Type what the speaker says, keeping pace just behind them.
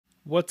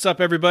What's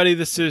up, everybody?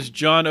 This is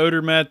John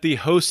Odermatt, the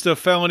host of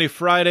Felony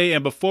Friday.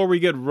 And before we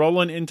get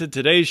rolling into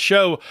today's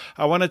show,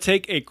 I want to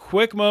take a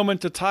quick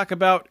moment to talk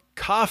about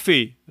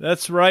coffee.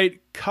 That's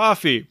right,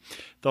 coffee.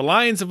 The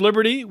Lions of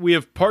Liberty, we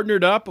have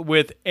partnered up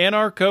with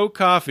Anarcho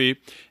Coffee,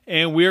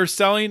 and we are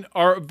selling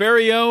our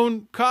very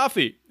own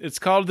coffee. It's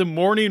called the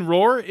Morning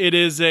Roar. It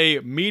is a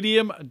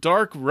medium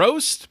dark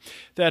roast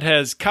that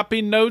has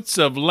cupping notes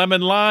of lemon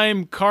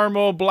lime,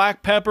 caramel,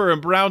 black pepper,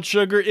 and brown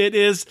sugar. It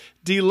is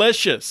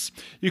delicious.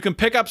 You can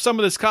pick up some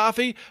of this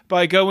coffee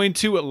by going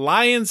to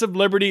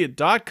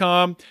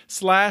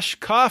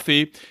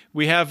lionsofliberty.com/coffee.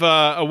 We have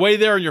a way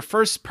there on your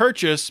first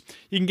purchase.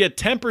 You can get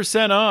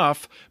 10%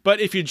 off, but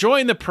if you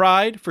join the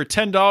Pride for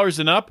 $10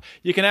 and up,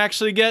 you can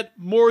actually get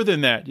more than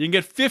that. You can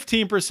get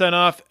 15%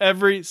 off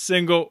every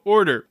single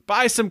order.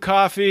 Buy some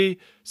coffee,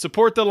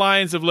 support the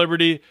Lions of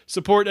Liberty,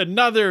 support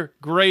another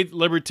great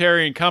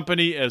libertarian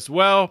company as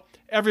well.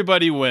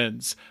 Everybody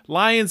wins.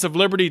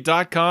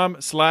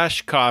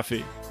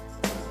 lionsofliberty.com/coffee.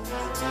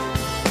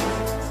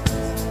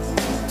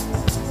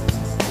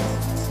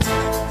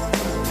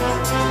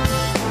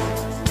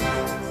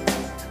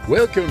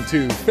 Welcome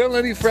to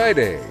Felony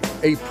Friday,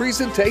 a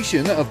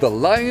presentation of the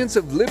Lions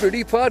of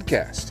Liberty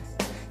podcast.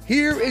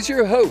 Here is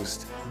your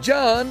host,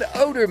 John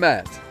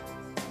Odermatt.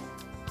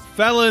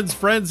 Felons,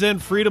 friends,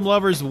 and freedom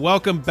lovers,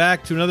 welcome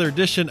back to another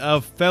edition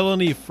of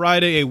Felony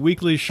Friday, a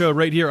weekly show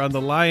right here on the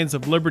Lions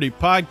of Liberty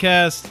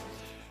podcast.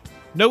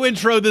 No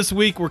intro this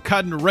week. We're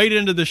cutting right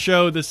into the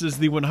show. This is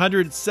the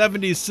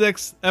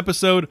 176th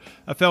episode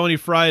of Felony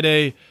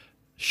Friday.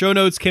 Show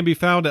notes can be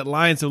found at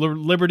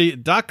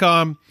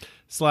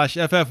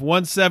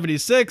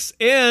lionsofliberty.com/FF176.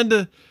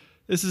 And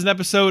this is an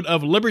episode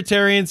of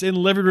Libertarians in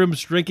Living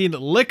Rooms Drinking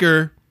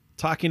Liquor,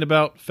 talking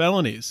about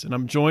felonies. And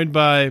I'm joined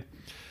by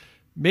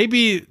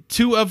maybe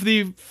two of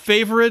the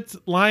favorite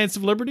Lions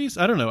of Liberties.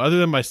 I don't know, other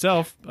than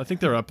myself. I think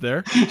they're up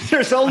there.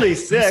 There's only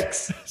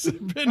six. Has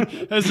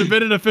there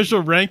been an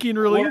official ranking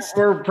released?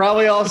 We're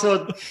probably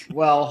also,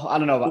 well, I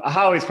don't know.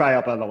 Howie's probably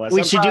up on the list.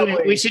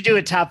 We should do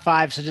a top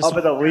five. So just up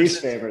at the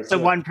least favorites. So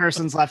one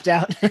person's left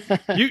out.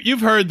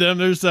 You've heard them.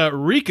 There's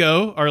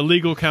Rico, our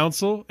legal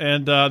counsel,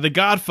 and the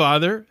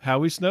Godfather,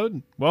 Howie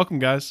Snowden. Welcome,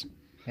 guys.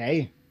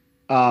 Hey.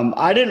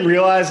 I didn't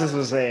realize this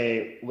was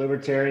a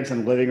Libertarians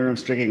in Living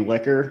Rooms Drinking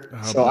Liquor.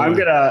 Oh, so boy. I'm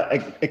going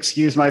to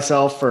excuse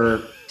myself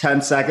for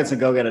 10 seconds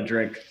and go get a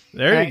drink.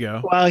 There you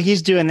go. Well,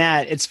 he's doing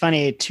that. It's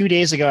funny. 2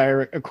 days ago, I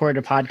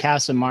recorded a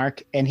podcast with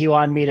Mark, and he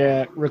wanted me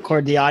to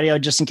record the audio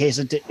just in case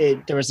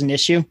there was an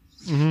issue.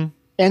 Mm-hmm.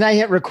 And I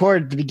hit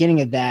record at the beginning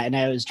of that, and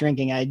I was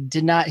drinking. I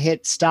did not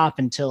hit stop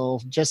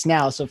until just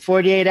now. So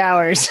 48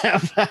 hours.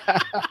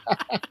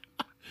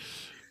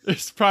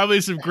 There's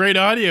probably some great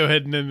audio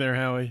hidden in there,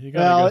 Howie.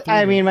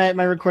 I mean,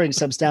 my recording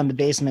sub's down in the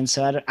basement,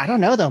 so I don't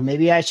know, though.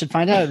 Maybe I should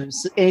find out.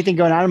 Is anything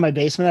going on in my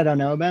basement I don't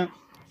know about?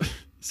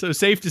 So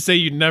safe to say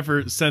you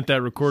never sent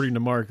that recording to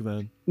Mark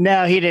then?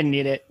 No, he didn't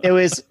need it. It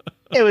was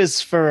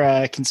for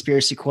a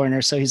conspiracy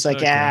corner, so he's like,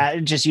 Okay.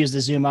 just use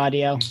the Zoom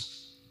audio.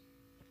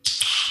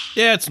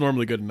 Yeah, it's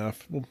normally good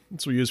enough. Well,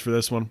 that's what we use for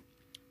this one.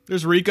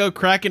 There's Rico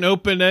cracking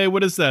open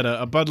what is that,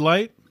 a Bud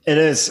Light? It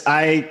is.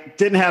 I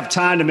didn't have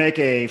time to make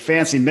a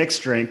fancy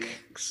mixed drink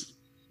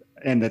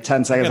in the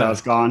 10 seconds I was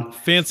gone.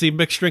 Fancy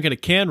mixed drink in a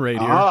can right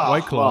here.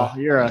 White Claw.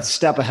 Well, you're a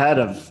step ahead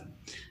of.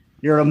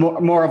 You're a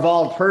more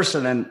evolved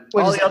person, and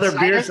all the other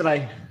beers that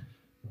I.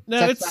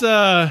 No, it's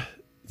a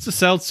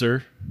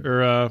seltzer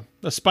or a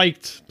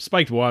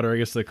spiked water, I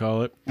guess they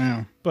call it.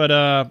 Oh.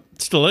 But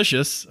it's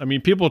delicious. I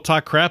mean, people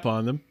talk crap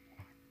on them.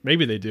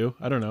 Maybe they do.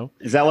 I don't know.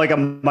 Is that like a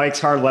Mike's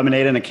Hard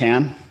Lemonade in a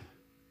can?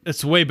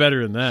 It's way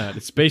better than that.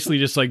 It's basically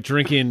just like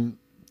drinking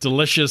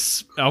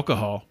delicious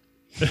alcohol.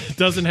 It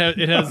doesn't have.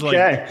 It has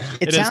Okay.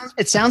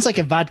 It sounds like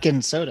a vodka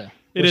and soda.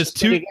 It has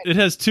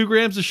 2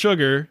 grams of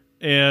sugar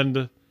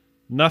and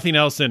nothing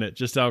else in it,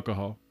 just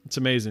alcohol. It's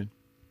amazing.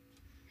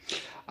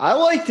 I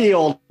like the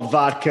old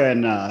vodka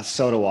and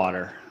soda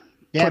water.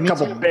 Yeah, Put a me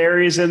couple too.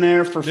 berries in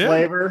there for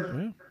flavor.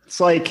 Yeah. It's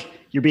like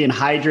you're being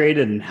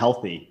hydrated and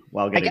healthy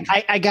while getting.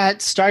 I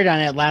got started on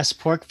it last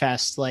Pork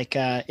Fest. Like,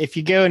 if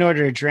you go and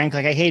order a drink,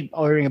 like I hate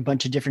ordering a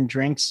bunch of different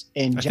drinks.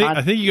 And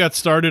I think you got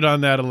started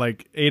on that at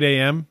like 8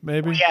 a.m.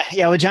 maybe.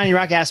 Yeah. Well, Johnny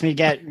Rock asked me to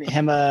get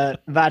him a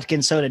vodka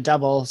and soda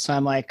double, so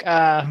I'm like,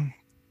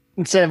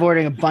 instead of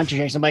ordering a bunch of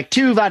drinks, I'm like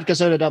 2 vodka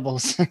soda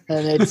doubles,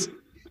 and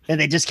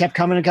they just kept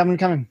coming and coming and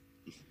coming.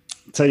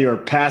 Until you were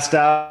passed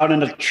out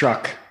in a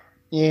truck.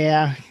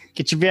 Yeah,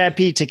 get your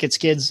VIP tickets,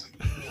 kids.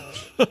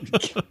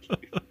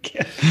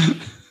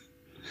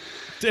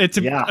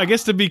 I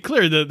guess to be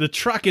clear, the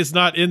truck is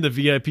not in the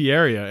VIP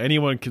area.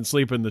 Anyone can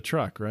sleep in the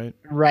truck, right?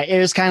 Right. It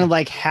was kind of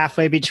like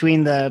halfway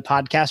between the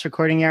podcast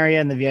recording area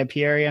and the VIP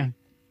area.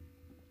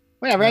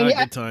 Whatever. I need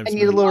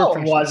a little.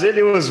 Oh, was it?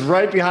 It was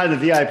right behind the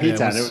VIP Yeah,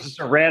 tent. It was just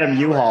a random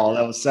U-Haul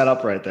that was set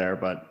up right there.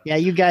 But yeah,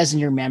 you guys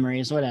and your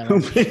memories, whatever.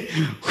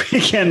 we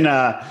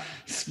can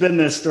spin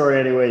this story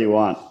any way you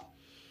want.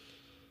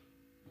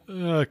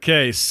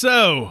 Okay,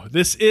 so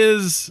this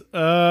is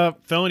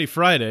Felony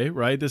Friday,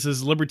 right? This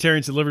is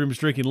Libertarians and Living Rooms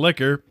Drinking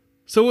Liquor.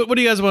 So what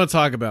do you guys want to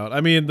talk about?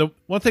 I mean, the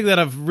one thing that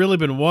I've really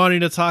been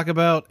wanting to talk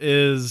about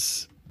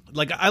is,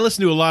 like, I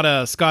listen to a lot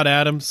of Scott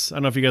Adams. I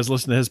don't know if you guys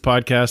listen to his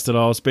podcast at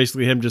all. It's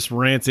basically him just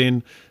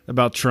ranting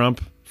about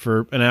Trump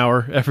for an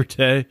hour every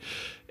day.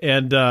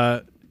 And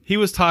he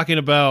was talking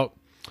about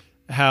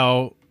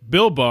how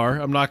Bill Barr,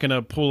 I'm not going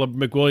to pull up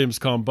McWilliams,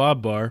 call him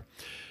Bob Barr,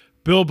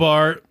 Bill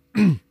Barr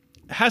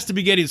has to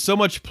be getting so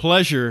much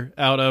pleasure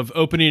out of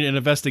opening an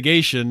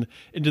investigation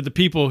into the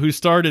people who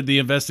started the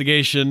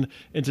investigation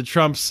into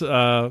Trump's,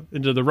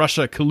 into the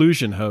Russia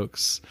collusion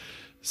hoax.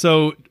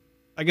 So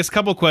I guess a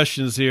couple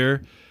questions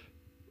here.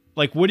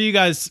 Like, what do you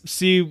guys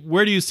see?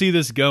 Where do you see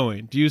this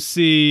going? Do you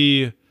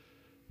see,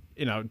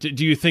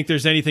 do you think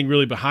there's anything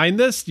really behind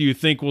this? Do you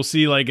think we'll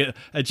see like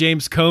a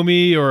James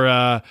Comey or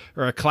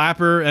a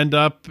Clapper end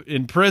up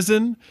in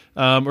prison?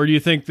 Or do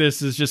you think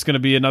this is just going to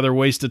be another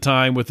waste of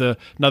time with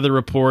another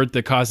report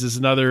that causes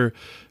another,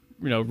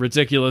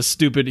 ridiculous,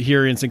 stupid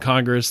hearings in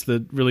Congress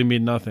that really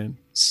mean nothing?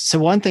 So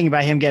one thing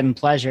about him getting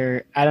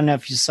pleasure, I don't know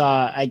if you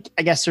saw, I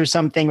guess there was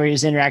something where he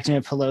was interacting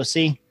with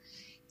Pelosi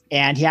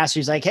and he asked her,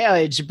 he's like,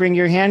 hey, did you bring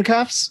your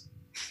handcuffs?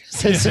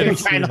 Since they're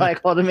trying to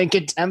like hold him in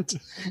contempt.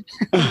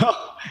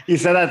 You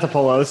said that to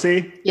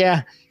Pelosi?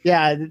 Yeah.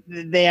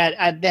 They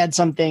had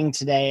something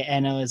today,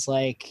 and it was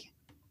like,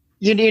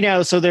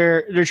 so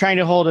they're trying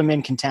to hold him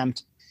in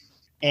contempt,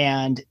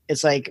 and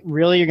it's like,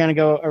 really, you're going to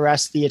go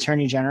arrest the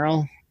Attorney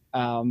General?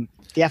 The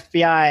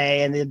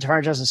FBI and the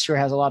Department of Justice sure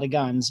has a lot of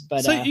guns,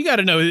 but so you got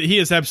to know he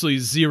has absolutely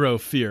zero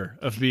fear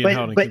of being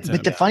held in contempt.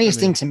 But the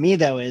funniest thing to me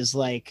though is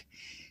like,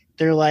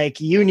 they're like,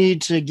 you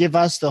need to give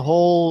us the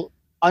whole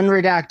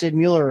unredacted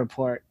Mueller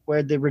report,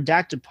 where the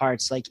redacted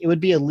parts, like, it would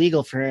be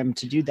illegal for him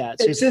to do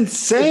that. So it's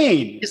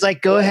insane. He's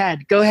like, go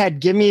ahead,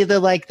 give me the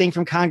like thing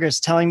from Congress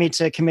telling me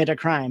to commit a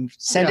crime.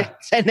 Send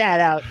that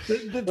out.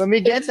 Let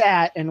me get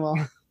that, and we'll.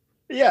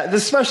 Yeah, the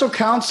special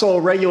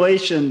counsel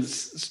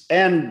regulations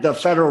and the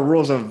federal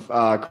rules of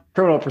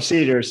criminal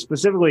procedures,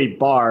 specifically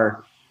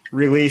Barr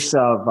release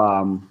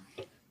of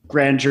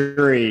grand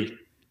jury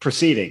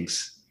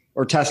proceedings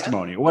or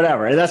testimony,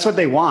 whatever. And that's what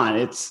they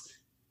want.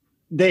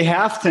 They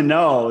have to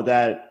know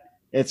that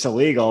it's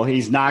illegal.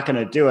 He's not going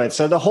to do it.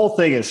 So the whole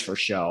thing is for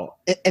show,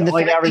 and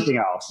like everything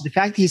else. The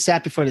fact that he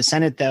sat before the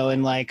Senate, though,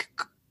 and like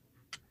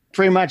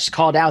pretty much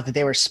called out that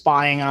they were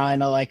spying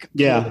on a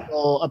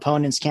political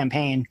opponent's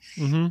campaign.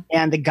 Mm-hmm.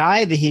 And the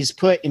guy that he's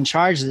put in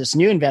charge of this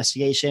new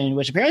investigation,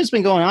 which apparently has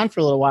been going on for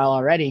a little while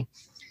already,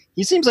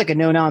 he seems like a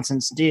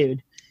no-nonsense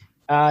dude.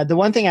 The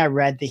one thing I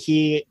read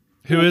that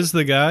who is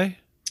the guy?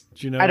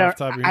 Do you know? I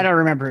don't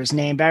remember his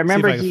name, but I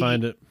remember see if I can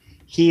find it.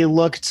 He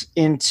looked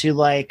into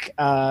like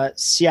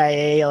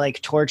CIA like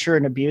torture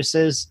and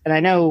abuses, and I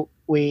know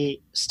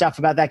stuff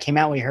about that came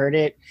out. We heard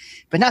it,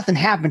 but nothing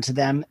happened to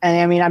them. And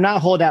I mean, I'm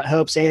not holding out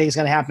hopes anything's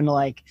going to happen to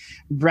like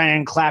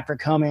Brennan, Clapper,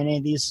 Comey, any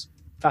of these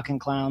fucking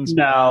clowns.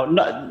 No,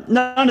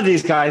 none of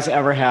these guys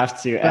ever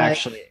have to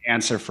actually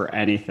answer for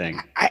anything.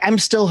 I'm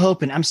still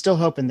hoping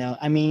though.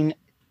 I mean,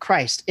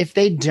 Christ, if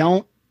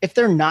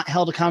they're not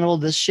held accountable,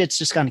 this shit's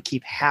just going to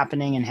keep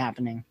happening and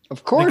happening.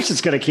 Of course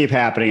it's going to keep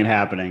happening and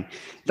happening.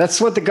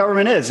 That's what the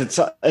government is.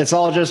 It's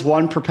all just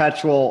one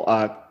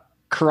perpetual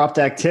corrupt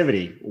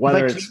activity,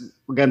 whether it's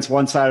against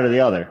one side or the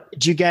other.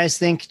 Do you guys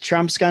think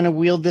Trump's going to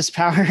wield this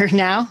power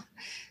now?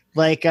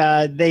 Like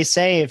they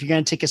say, if you're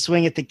going to take a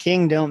swing at the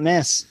king, don't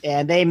miss.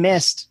 And they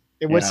missed.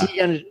 What's he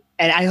going to?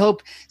 And I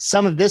hope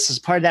some of this is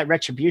part of that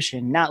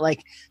retribution. Not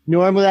like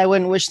normally I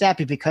wouldn't wish that,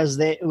 but because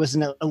it was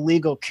an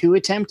illegal coup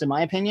attempt, in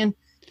my opinion.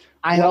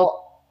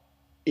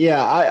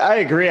 Yeah, I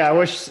agree. I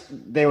wish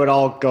they would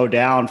all go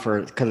down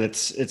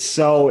because it's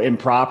so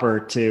improper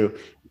to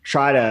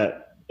try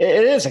to.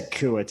 It is a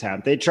coup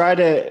attempt. They tried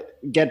to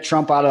get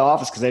Trump out of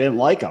office because they didn't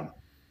like him.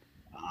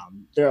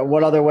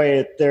 What other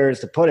way there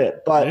is to put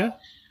it? But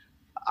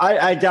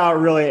I doubt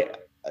really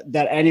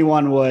that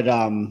anyone would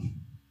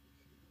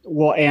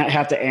will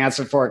have to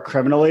answer for it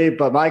criminally.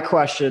 But my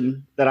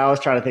question that I was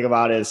trying to think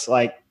about is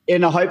like,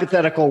 in a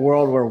hypothetical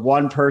world where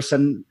one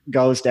person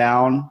goes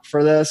down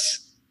for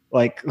this,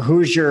 like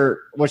what's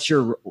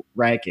your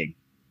ranking?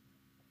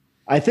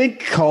 I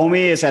think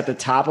Comey is at the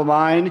top of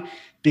mine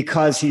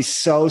because he's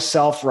so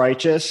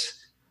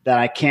self-righteous that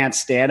I can't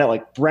stand it.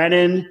 Like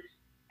Brennan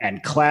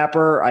and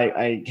Clapper,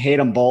 I hate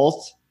them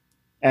both,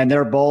 and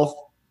they're both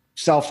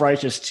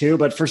self-righteous too.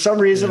 But for some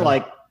reason,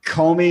 like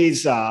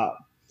Comey's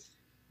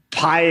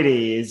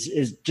piety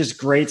is just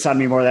grates on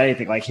me more than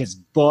anything. Like his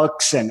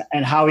books and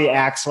how he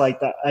acts like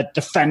a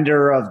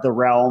defender of the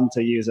realm,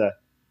 to use a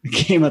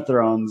Game of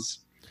Thrones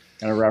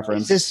kind of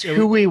reference. Is this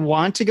who we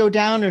want to go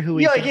down, or who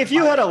we? Yeah, like if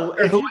you had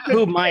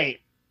who might.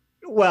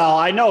 Well,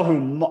 I know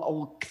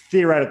who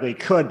theoretically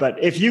could,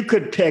 but if you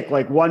could pick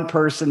like one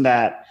person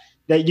that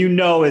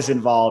is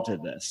involved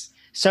in this.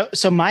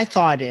 So my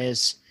thought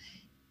is,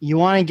 you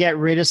want to get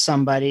rid of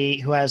somebody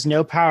who has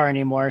no power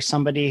anymore,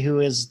 somebody who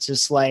is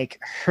just like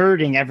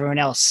hurting everyone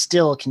else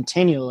still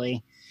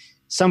continually,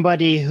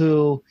 somebody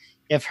who,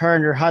 if her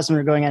and her husband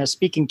are going on a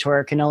speaking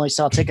tour, can only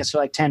sell tickets for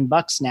like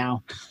 $10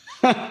 now.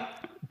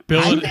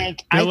 Bill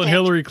and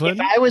Hillary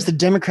Clinton? If I was the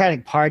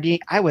Democratic Party,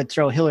 I would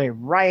throw Hillary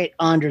right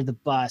under the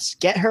bus.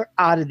 Get her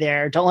out of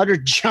there. Don't let her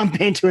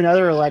jump into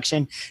another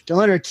election. Don't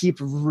let her keep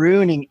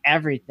ruining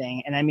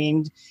everything. And I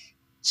mean,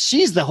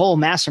 she's the whole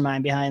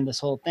mastermind behind this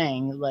whole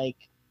thing. Like,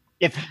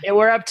 if it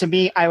were up to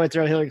me, I would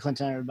throw Hillary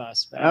Clinton under the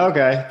bus. But.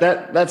 Okay,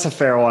 that's a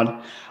fair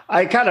one.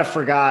 I kind of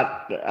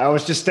forgot. I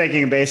was just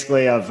thinking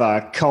basically of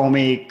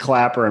Comey,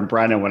 Clapper, and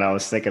Brennan when I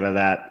was thinking of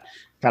that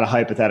kind of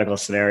hypothetical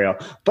scenario.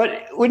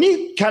 But when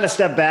you kind of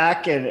step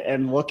back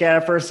and look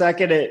at it for a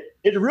second, it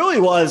really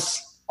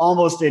was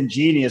almost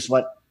ingenious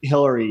what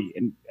Hillary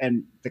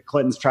and the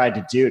Clintons tried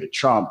to do to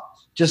Trump.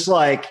 Just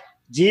like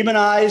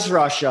demonize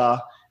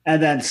Russia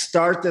and then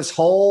start this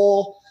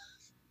whole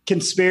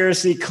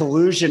conspiracy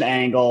collusion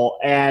angle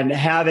and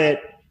have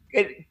it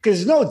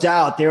because no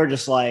doubt they were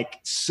just like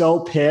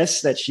so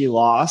pissed that she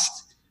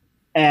lost,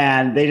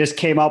 and they just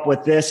came up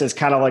with this as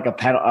kind of like a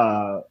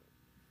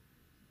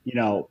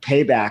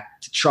payback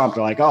to Trump.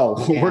 They're like,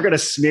 we're going to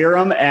smear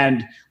him,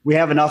 and we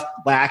have enough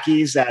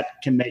lackeys that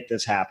can make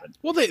this happen.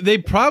 Well, they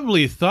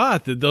probably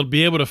thought that they'll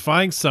be able to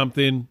find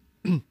something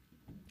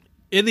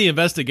in the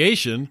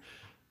investigation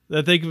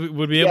that they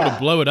would be able to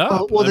blow it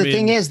up. Well, the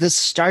thing is, this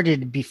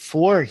started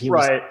before he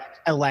was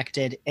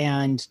elected,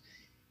 and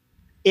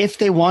if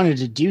they wanted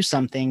to do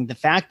something, the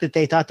fact that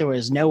they thought there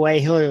was no way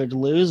Hillary would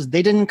lose,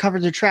 they didn't cover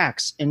their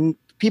tracks. And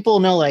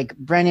people know, like,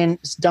 Brennan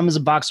is dumb as a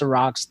box of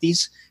rocks.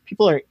 These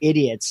people are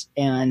idiots,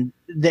 and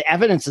the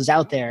evidence is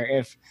out there.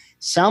 If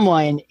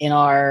someone in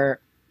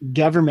our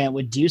government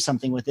would do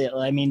something with it,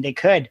 I mean, they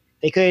could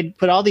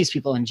put all these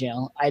people in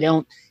jail. I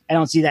don't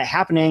see that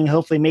happening.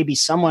 Hopefully, maybe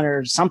someone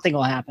or something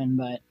will happen,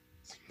 but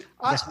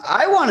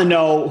I want to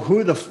know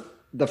who the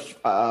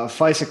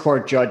FISA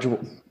court judge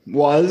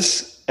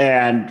was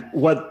and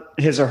what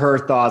his or her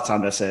thoughts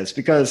on this is,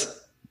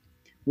 because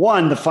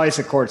one, the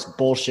FISA court's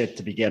bullshit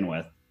to begin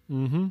with,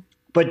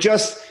 but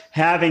just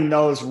having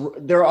those,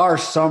 there are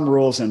some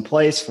rules in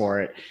place for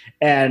it.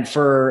 And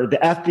for the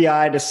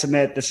FBI to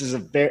submit,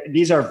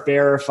 these are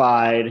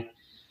verified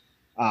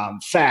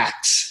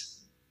facts.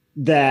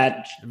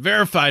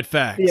 Verified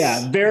facts.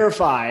 Yeah,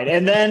 verified.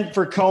 And then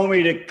for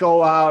Comey to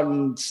go out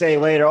and say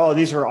later,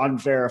 these are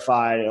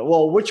unverified.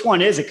 Well, which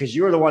one is it? Because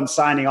you were the one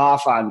signing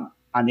off on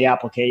the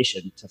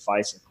application to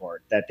FISA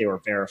court that they were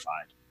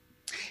verified.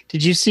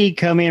 Did you see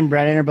Comey and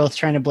Brennan are both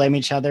trying to blame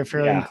each other for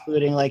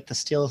including like the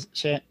Steele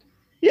shit?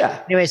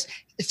 Yeah. Anyways,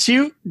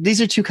 these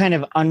are two kind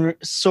of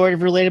sort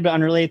of related but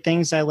unrelated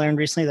things I learned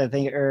recently that I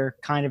think are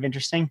kind of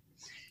interesting.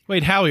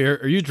 Wait, Howie,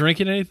 are you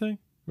drinking anything?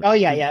 Oh,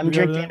 yeah. I'm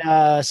drinking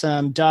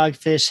some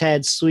Dogfish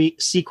Head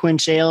Sweet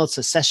Sequence Ale. It's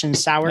a session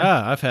sour.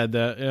 Ah, I've had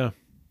that, yeah.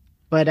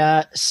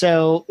 But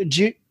so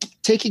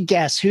take a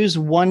guess. Who's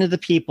one of the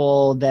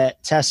people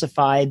that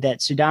testified that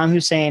Saddam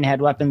Hussein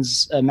had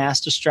weapons of mass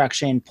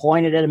destruction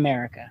pointed at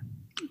America?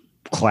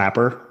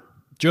 Clapper.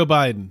 Joe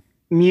Biden.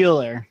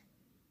 Mueller.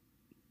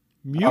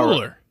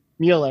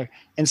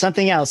 And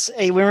something else.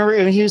 Hey, remember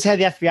when he was head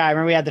of the FBI?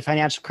 Remember we had the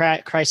financial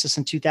crisis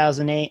in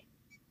 2008?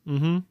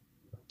 Mm-hmm.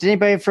 Did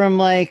anybody from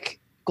like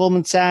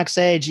Goldman Sachs,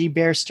 G.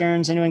 Bear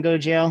Stearns, anyone go to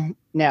jail?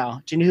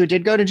 No. Do you know who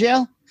did go to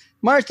jail?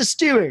 Martha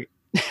Stewart.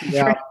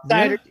 Yeah.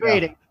 Insider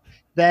trading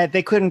that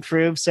they couldn't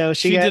prove. So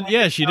she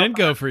didn't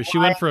go for it. She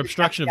went for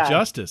obstruction of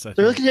justice. I think.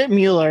 So looking at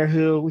Mueller,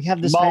 who we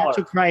have this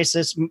financial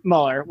crisis,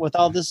 Mueller, with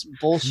all this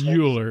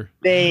bullshit.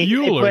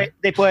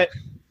 They put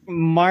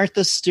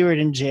Martha Stewart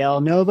in jail.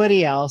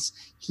 Nobody else.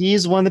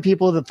 He's one of the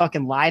people that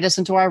fucking lied us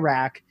into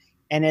Iraq.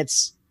 And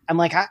I'm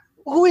like,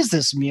 who is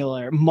this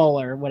Mueller,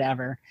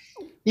 whatever?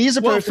 He's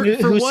a person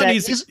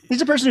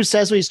he's a person who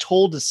says what he's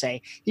told to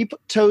say. He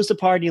toes the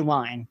party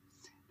line.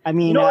 I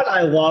mean, you know what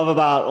I love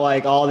about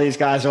like all these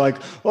guys are like,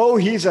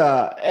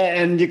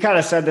 and you kind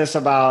of said this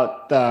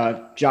about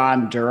the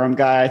John Durham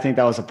guy. I think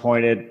that was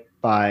appointed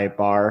by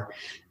Barr.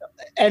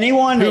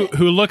 Anyone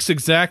who looks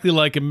exactly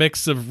like a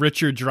mix of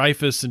Richard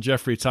Dreyfuss and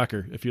Jeffrey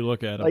Tucker. If you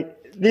look at him,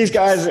 like these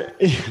guys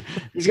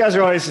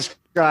are always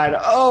described.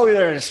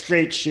 They're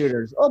straight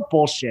shooters. Oh,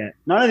 bullshit!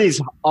 None of these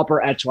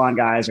upper echelon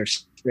guys are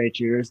straight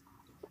shooters.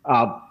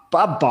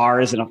 Bob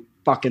Barr isn't a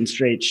fucking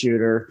straight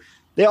shooter.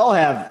 They all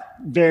have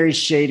very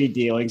shady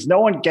dealings. No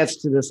one gets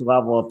to this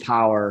level of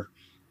power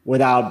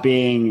without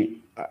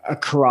being a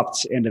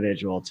corrupt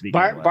individual. To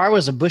begin with. Barr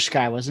was a Bush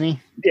guy, wasn't he?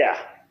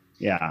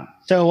 Yeah.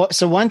 So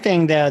one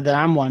thing that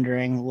I'm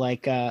wondering,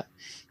 like, the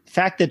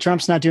fact that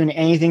Trump's not doing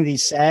anything that he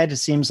said, it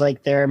seems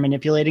like they're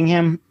manipulating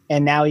him.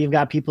 And now you've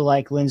got people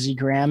like Lindsey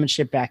Graham and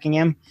shit backing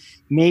him.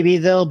 Maybe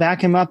they'll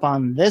back him up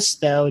on this,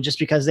 though, just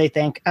because they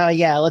think,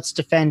 let's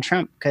defend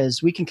Trump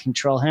because we can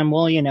control him.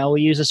 Well, we'll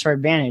use this for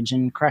advantage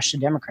and crush the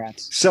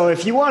Democrats. So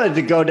if you wanted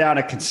to go down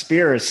a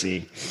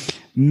conspiracy,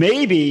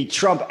 maybe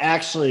Trump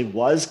actually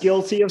was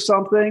guilty of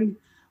something,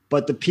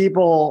 but the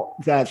people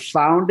that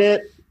found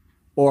it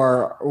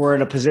or were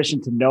in a position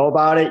to know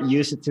about it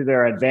used it to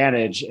their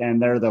advantage,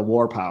 and they're the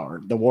war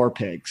power, the war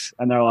pigs.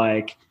 And they're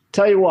like,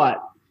 tell you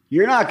what,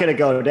 you're not going to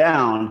go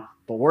down,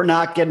 but we're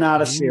not getting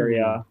out of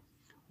Syria.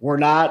 We're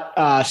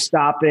not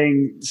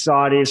stopping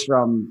Saudis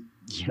from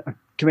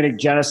committing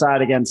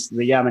genocide against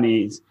the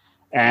Yemenis.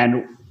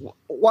 And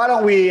why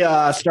don't we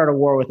start a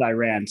war with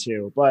Iran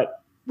too?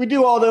 But we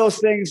do all those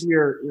things.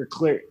 You're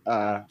clear,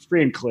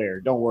 free and clear.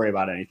 Don't worry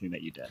about anything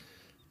that you did.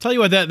 Tell you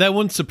what, that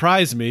wouldn't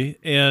surprise me.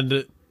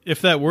 And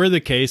if that were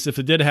the case, if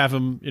it did have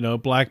him,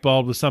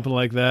 blackballed with something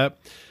like that,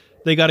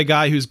 they got a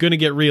guy who's going to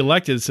get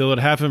reelected, so it would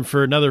have him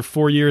for another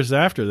 4 years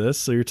after this.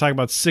 So you're talking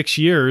about 6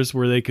 years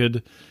where they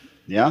could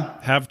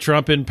have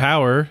Trump in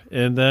power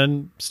and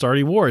then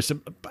starting wars. So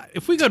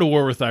if we go to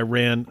war with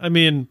Iran, I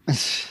mean,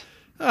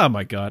 oh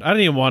my God, I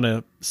don't even want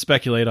to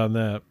speculate on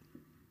that.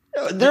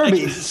 There would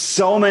be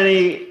so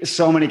many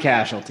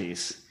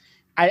casualties.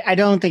 I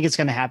don't think it's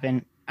going to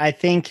happen. I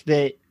think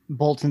that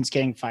Bolton's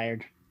getting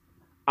fired.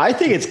 I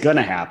think it's going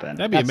to happen.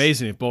 That'd be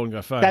amazing if Bolton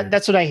got fired.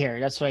 That's what I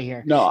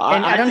hear. No,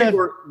 I don't think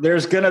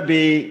there's going to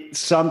be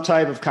some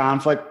type of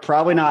conflict,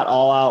 probably not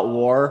all out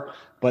war,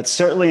 but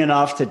certainly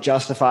enough to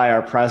justify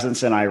our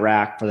presence in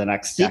Iraq for the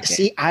next decade.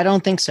 See, I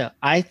don't think so.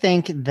 I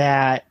think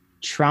that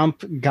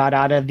Trump got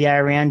out of the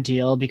Iran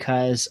deal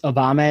because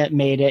Obama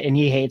made it and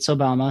he hates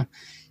Obama.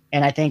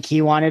 And I think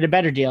he wanted a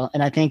better deal.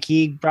 And I think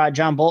he brought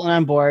John Bolton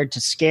on board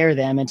to scare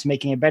them into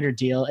making a better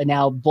deal. And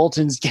now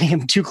Bolton's getting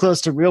him too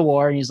close to real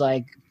war. And he's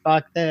like,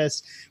 fuck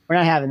this. We're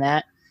not having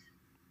that.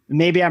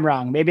 Maybe I'm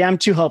wrong. Maybe I'm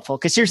too hopeful.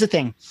 Because here's the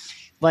thing.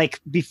 Like,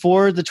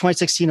 before the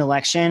 2016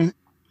 election,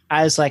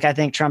 I was like, I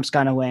think Trump's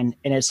going to win.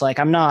 And it's like,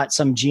 I'm not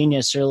some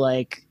genius or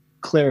like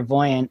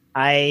clairvoyant.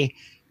 I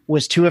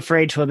was too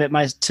afraid to admit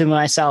to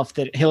myself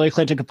that Hillary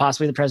Clinton could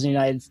possibly be the president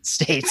of the United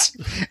States.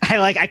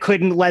 I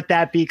couldn't let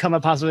that become a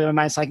possibility in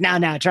my mind. It's like,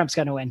 no, Trump's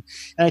going to win.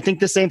 And I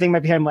think the same thing might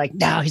be here. I'm like,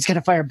 no, he's going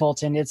to fire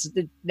Bolton.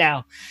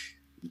 No.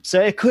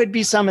 So it could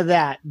be some of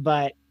that,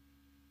 but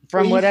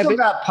from what I've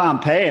got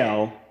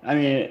Pompeo. I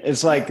mean,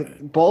 it's like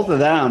both of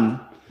them.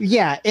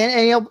 Yeah.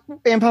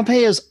 And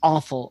Pompeo is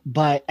awful,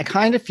 but I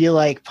kind of feel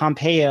like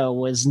Pompeo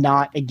was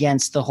not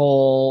against the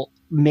whole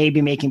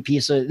maybe making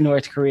peace with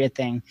North Korea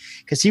thing,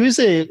 because he was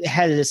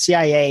head of the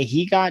CIA.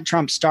 He got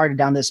Trump started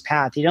down this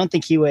path. You don't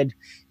think he would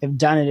have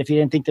done it if he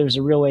didn't think there was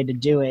a real way to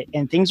do it.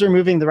 And things were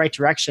moving the right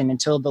direction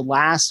until the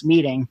last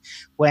meeting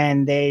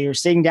when they were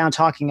sitting down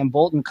talking and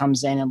Bolton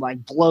comes in and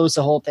like blows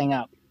the whole thing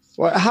up.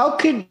 Well, how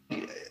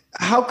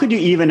could you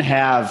even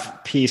have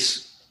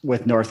peace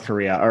with North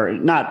Korea, or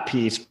not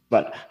peace,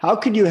 but how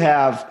could you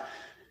have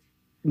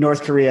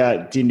North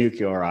Korea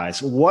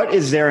denuclearize? What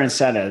is their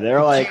incentive?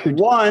 They're like,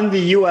 one, the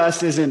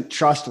U.S. isn't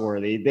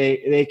trustworthy.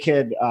 They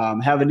could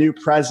have a new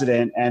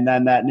president, and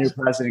then that new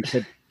president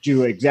could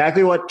do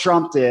exactly what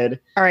Trump did.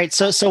 All right.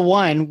 So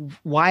one,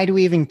 why do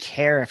we even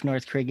care if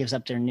North Korea gives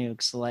up their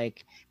nukes?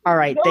 Like, all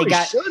right,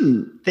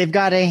 they've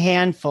got a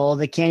handful.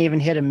 They can't even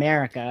hit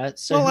America.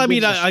 So well, I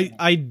mean,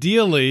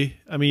 ideally,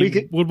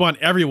 would want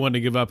everyone to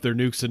give up their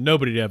nukes and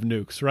nobody to have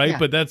nukes, right? Yeah.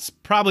 But that's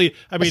probably,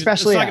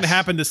 especially it's not going to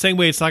happen the same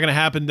way. It's not going to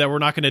happen that we're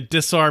not going to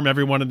disarm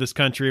everyone in this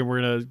country and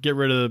we're going to get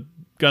rid of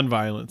gun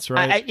violence,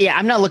 right?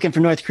 I'm not looking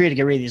for North Korea to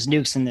get rid of these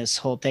nukes in this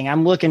whole thing.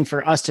 I'm looking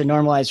for us to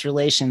normalize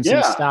relations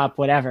and stop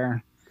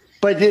whatever.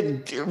 But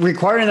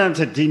requiring them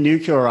to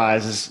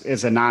denuclearize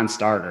is a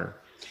non-starter.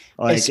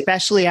 Like,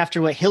 especially after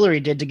what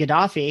Hillary did to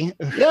Gaddafi.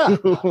 Yeah.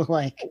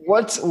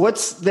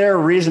 What's their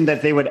reason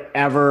that they would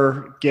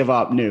ever give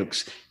up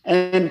nukes?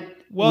 And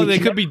they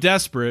could be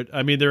desperate.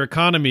 I mean, their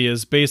economy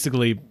is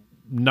basically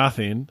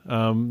nothing.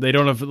 They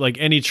don't have like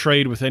any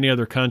trade with any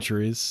other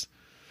countries.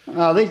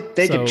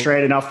 They could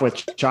trade enough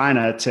with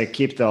China to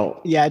keep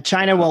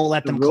China won't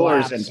let them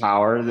collapse in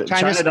power.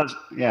 China does.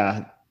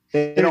 Yeah.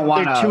 They're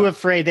too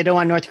afraid. They don't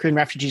want North Korean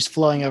refugees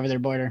flowing over their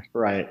border.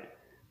 Right.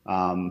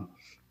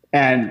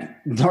 And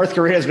North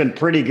Korea has been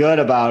pretty good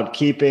about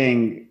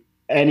keeping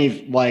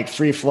any like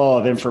free flow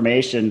of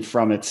information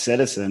from its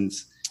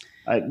citizens.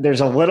 There's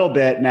a little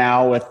bit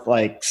now with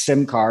like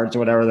SIM cards or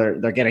whatever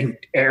they're getting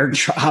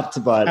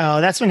airdropped, but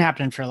that's been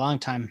happening for a long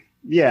time.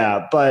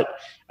 Yeah, but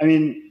I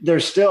mean, they're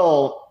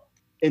still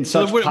in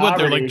such poverty. What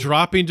they're like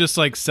dropping just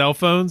like cell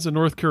phones in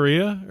North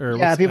Korea,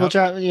 or people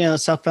drop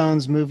cell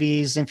phones,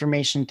 movies,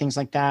 information, things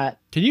like that.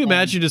 Can you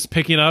imagine just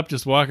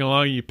walking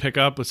along, and you pick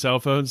up a cell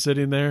phone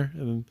sitting there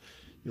and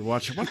you're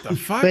watching, what the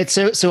fuck? But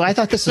so I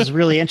thought this was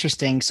really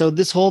interesting. So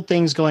this whole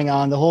thing's going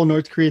on. The whole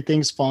North Korea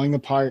thing's falling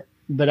apart.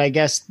 But I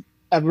guess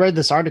I've read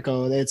this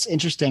article. It's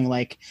interesting.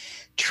 Like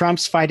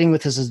Trump's fighting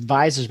with his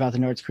advisors about the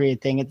North Korea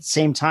thing at the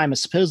same time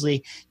as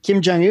supposedly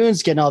Kim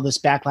Jong-un's getting all this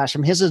backlash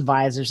from his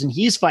advisors, and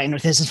he's fighting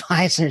with his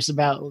advisors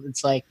about.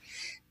 It's like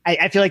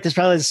I feel like there's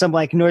probably some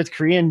like North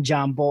Korean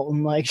John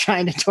Bolton like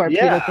trying to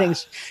torpedo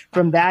things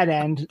from that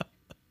end.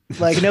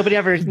 Like nobody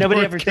ever thinks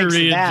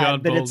of that, John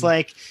but Bolton. It's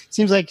like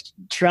seems like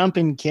Trump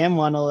and Kim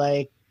want to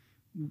like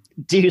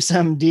do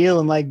some deal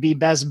and like be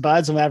best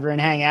buds and whatever and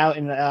hang out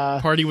and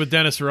party with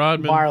Dennis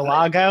Rodman,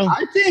 Mar-a-Lago.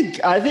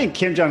 I think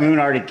Kim Jong-un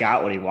already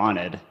got what he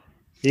wanted.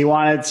 He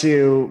wanted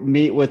to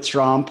meet with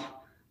Trump.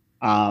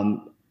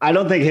 I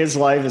don't think his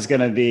life is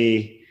going to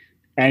be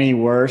any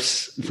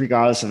worse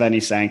regardless of any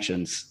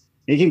sanctions.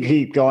 He can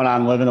keep going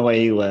on living the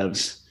way he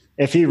lives.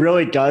 If he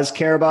really does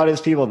care about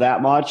his people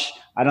that much,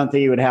 I don't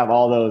think he would have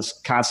all those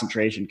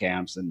concentration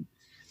camps and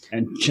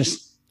and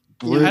just.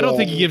 Yeah, I don't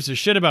think he gives a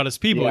shit about his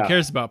people. He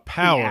cares about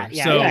power.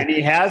 And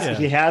he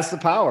has the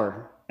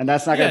power, and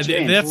that's not going to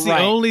change. That's the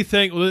only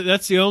thing.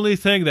 That's the only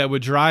thing that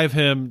would drive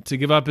him to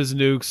give up his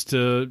nukes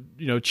to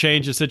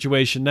change the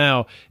situation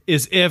now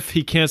is if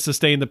he can't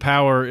sustain the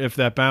power. If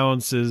that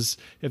balance is,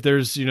 if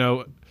there's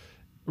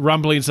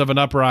rumblings of an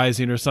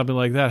uprising or something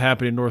like that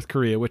happening in North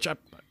Korea, which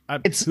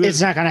it's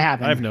not going to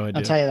happen. I have no idea.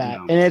 I'll tell you that,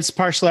 and it's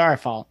partially our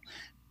fault,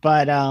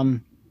 but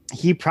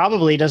he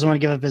probably doesn't want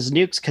to give up his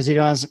nukes because he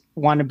doesn't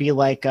want to be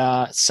like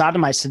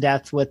sodomized to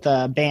death with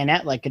a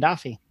bayonet like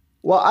Gaddafi.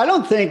 Well, I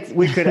don't think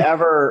we could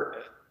ever.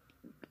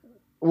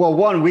 Well,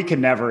 one, we could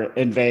never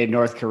invade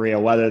North Korea,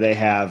 whether they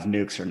have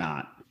nukes or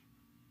not.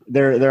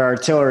 Their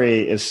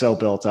artillery is so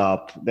built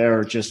up.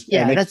 They're just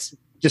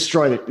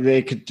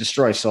they could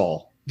destroy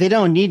Seoul. They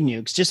don't need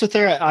nukes. Just with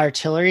their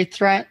artillery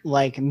threat,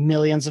 like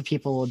millions of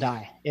people will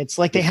die. It's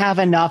like they have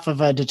enough of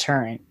a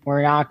deterrent.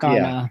 We're not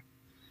gonna.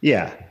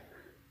 Yeah.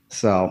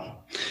 So,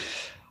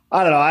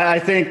 I don't know. I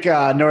think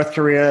North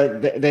Korea,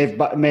 they've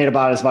made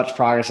about as much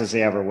progress as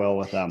they ever will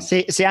with them.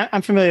 See,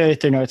 I'm familiar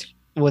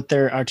with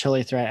their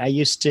artillery threat. I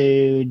used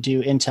to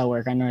do intel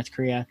work on North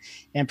Korea,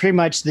 and pretty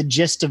much the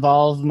gist of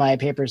all of my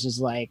papers is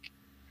like,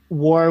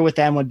 war with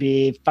them would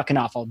be fucking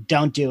awful.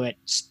 Don't do it.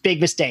 It's a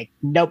big mistake.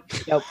 Nope,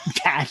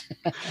 bad.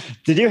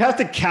 Did you have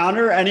to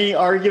counter any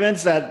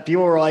arguments that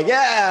people were like,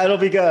 yeah, it'll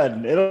be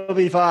good. It'll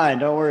be fine.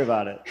 Don't worry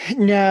about it.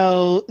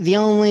 No, the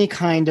only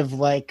kind of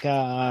like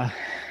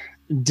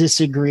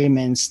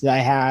disagreements that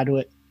I had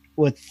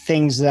with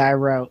things that I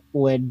wrote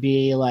would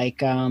be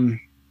like,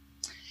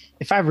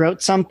 if I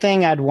wrote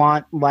something, I'd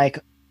want like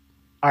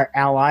our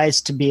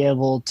allies to be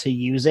able to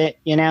use it,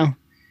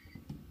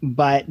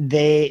 but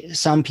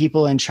some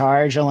people in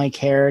charge only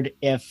cared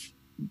if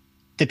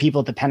the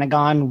people at the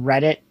Pentagon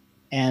read it.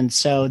 And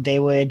so they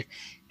would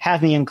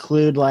have me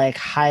include like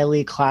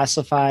highly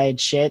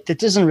classified shit that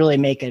doesn't really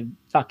make a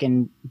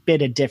fucking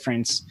bit of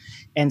difference.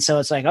 And so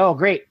it's like, oh,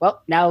 great.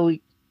 Well, now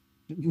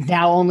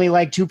only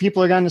like 2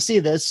 people are going to see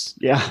this.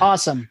 Yeah.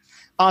 Awesome.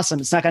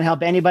 It's not going to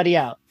help anybody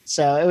out.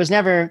 So I was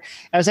never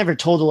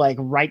told to like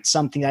write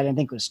something that I didn't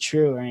think was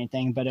true or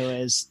anything, but it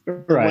was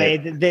the way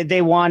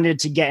they wanted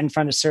to get in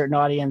front of certain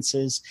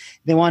audiences.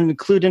 They wanted to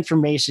include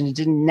information. It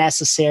didn't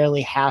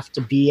necessarily have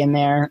to be in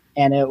there,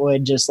 and it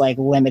would just like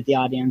limit the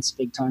audience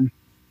big time.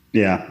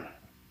 Yeah.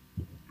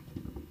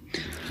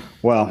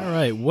 Well, all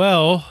right.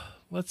 Well,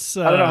 let's,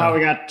 I don't know how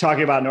we got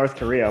talking about North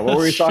Korea. What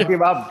were we talking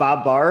about?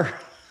 Bob Barr?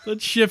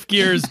 Let's shift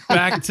gears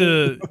back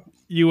to the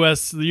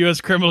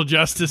U.S. criminal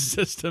justice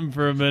system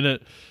for a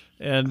minute.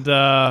 And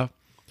let's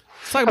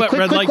talk about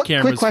red light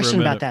cameras. Quick question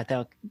about that,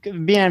 though.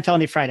 Being on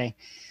Felony Friday.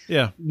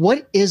 Yeah.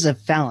 What is a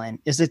felon?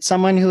 Is it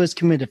someone who has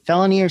committed a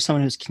felony or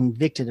someone who's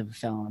convicted of a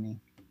felony?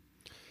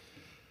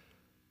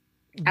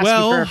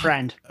 Asking for a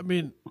friend. I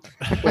mean,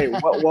 wait,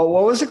 what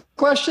was the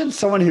question?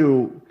 Someone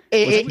who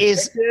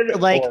is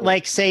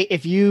like say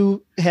if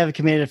you have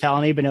committed a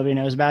felony but nobody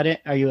knows about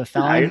it, are you a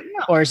felon?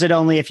 Or is it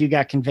only if you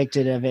got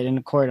convicted of it in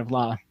a court of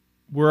law?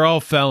 We're all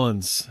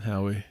felons,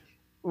 Howie.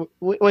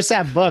 What's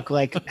that book?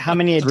 Like how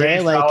many a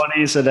day? Like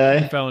felonies a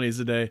day. Felonies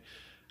a day.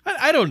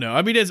 I don't know.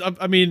 I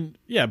mean,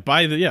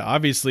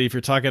 obviously, if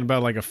you're talking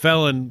about like a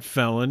felon,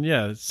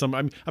 yeah.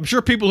 I'm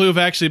sure people who have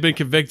actually been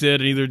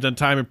convicted and either done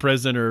time in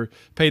prison or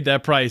paid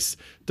that price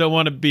don't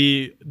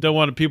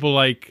want people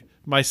like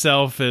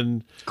myself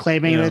and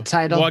claiming the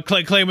title,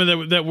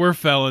 claiming that we're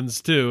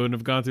felons too and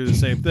have gone through the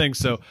same thing.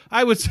 So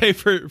I would say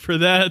for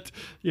that,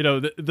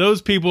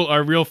 those people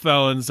are real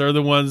felons. They're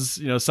the ones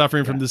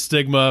suffering from the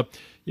stigma.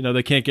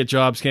 They can't get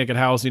jobs, can't get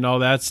housing, all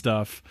that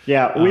stuff.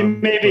 Yeah, we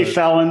may be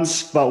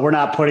felons, but we're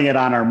not putting it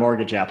on our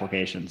mortgage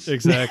applications.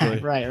 Exactly.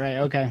 Right.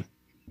 Okay.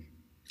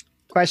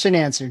 Question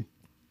answered.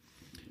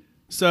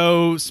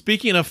 So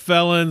speaking of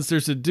felons,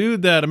 there's a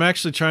dude that I'm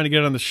actually trying to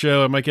get on the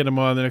show. I might get him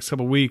on the next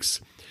couple of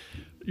weeks.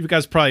 You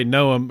guys probably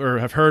know him or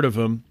have heard of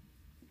him.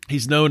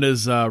 He's known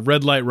as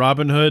Red Light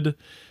Robin Hood.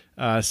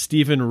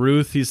 Stephen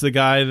Ruth. He's the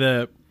guy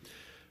that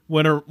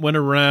went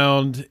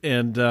around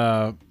and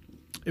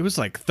it was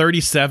like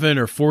 37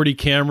 or 40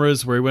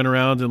 cameras where he went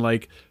around and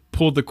like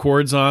pulled the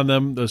cords on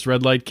them, those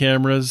red light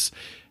cameras.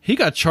 He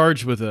got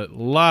charged with a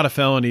lot of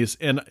felonies.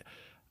 And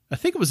I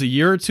think it was a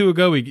year or two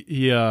ago, he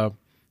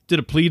did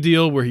a plea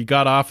deal where he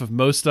got off of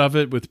most of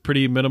it with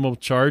pretty minimal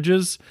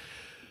charges.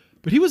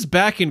 But he was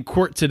back in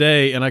court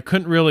today, and I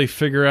couldn't really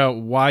figure out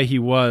why he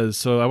was.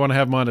 So I want to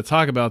have him on to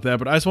talk about that.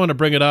 But I just want to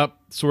bring it up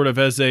sort of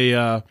as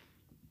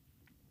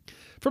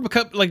from a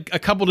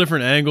couple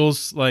different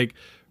angles, like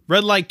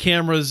red light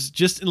cameras,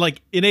 just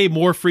in a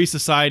more free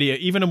society,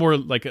 even a more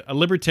like a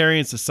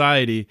libertarian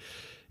society.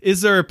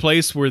 Is there a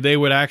place where they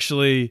would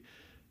actually,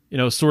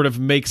 sort of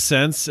make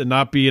sense and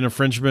not be an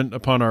infringement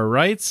upon our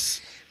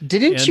rights?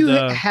 Didn't you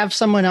have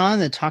someone on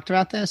that talked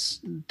about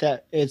this?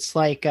 That it's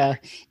like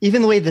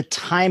even the way the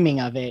timing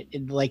of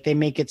it, like they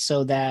make it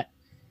so that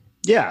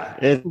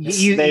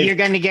you're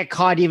going to get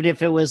caught even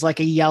if it was like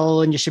a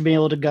yellow and you should be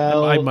able to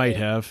go. I might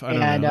have. I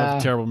don't know. I have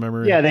a terrible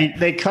memory. Yeah,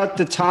 they cut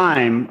the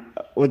time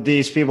with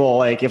these people,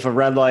 like if a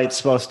red light's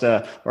supposed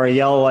to, or a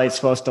yellow light's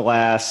supposed to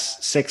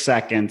last 6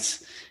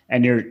 seconds,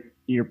 and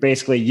you're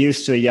basically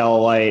used to a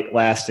yellow light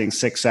lasting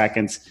 6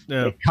 seconds,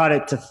 they cut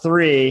it to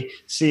 3,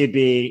 so you'd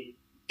be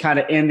kind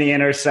of in the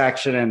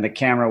intersection, and the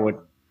camera would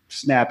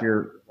snap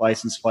your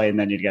license plate, and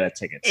then you'd get a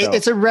ticket. So,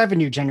 it's a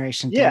revenue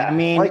generation thing. Yeah, I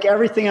mean, like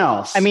everything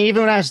else. I mean,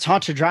 even when I was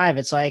taught to drive,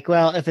 it's like,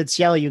 well, if it's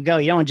yellow, you go.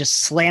 You don't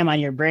just slam on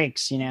your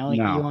brakes, you know? Like,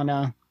 No. you want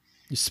to...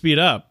 You speed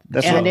up.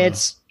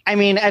 I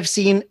mean, I've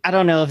seen, I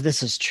don't know if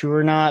this is true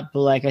or not,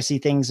 but like I see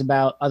things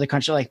about other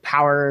countries, like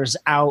power's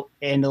out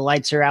and the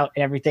lights are out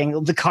and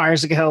everything. The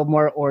cars go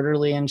more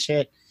orderly and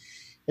shit.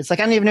 It's like,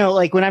 I don't even know,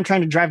 like when I'm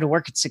trying to drive to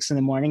work at 6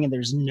 a.m. and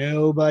there's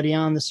nobody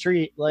on the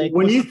street. Like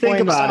when you think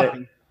about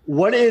it,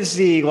 what is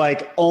the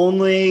like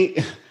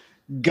only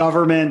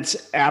government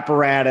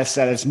apparatus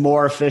that is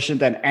more efficient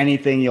than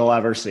anything you'll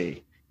ever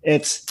see?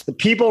 It's the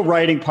people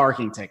writing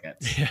parking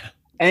tickets. Yeah,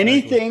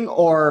 anything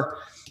exactly. Or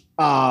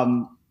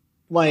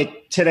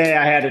like today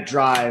I had to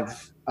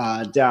drive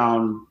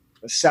down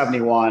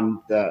 71,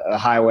 the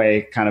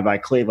highway kind of by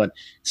Cleveland.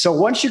 So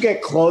once you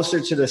get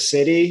closer to the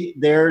city,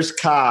 there's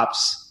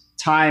cops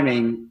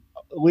timing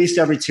at least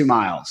every 2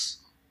 miles.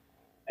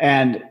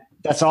 And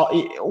that's all.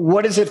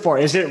 What is it for?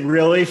 Is it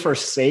really for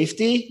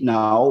safety?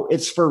 No,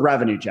 it's for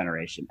revenue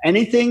generation.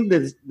 Anything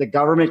that the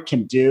government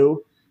can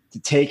do to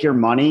take your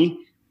money,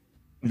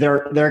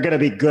 they're going to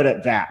be good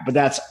at that, but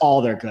that's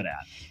all they're good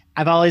at.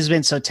 I've always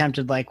been so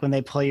tempted, like when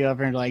they pull you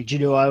over and like, do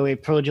you know why we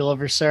pulled you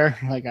over, sir?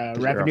 Like a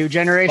revenue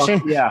generation.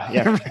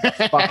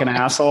 Fucking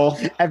asshole.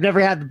 I've never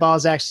had the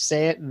balls to actually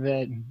say it,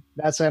 but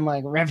that's why I'm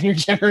like revenue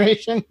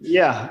generation.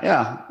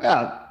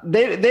 Yeah.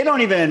 They don't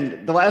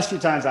even, the last few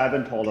times I've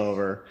been pulled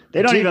over,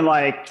 they don't even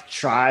like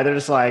try. They're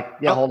just like,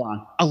 hold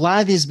on. A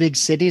lot of these big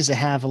cities that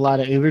have a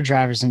lot of Uber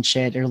drivers and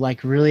shit are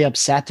like really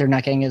upset they're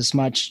not getting as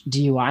much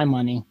DUI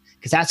money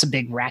because that's a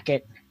big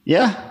racket.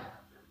 Yeah.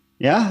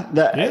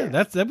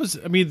 That's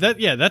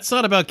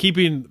not about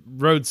keeping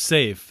roads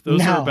safe.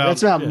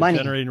 That's about money,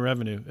 generating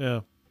revenue. Yeah.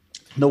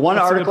 The one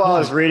article I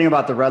was reading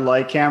about the red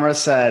light camera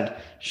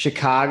said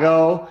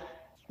Chicago,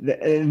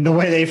 the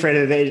way they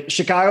phrased it,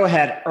 Chicago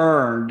had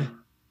earned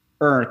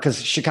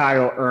because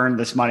Chicago earned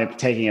this money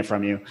taking it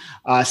from you,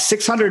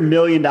 $600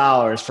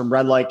 million from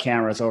red light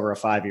cameras over a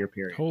 5-year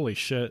period. Holy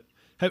shit!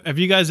 Have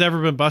you guys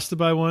ever been busted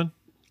by one?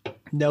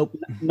 Nope,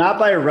 not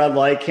by a red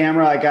light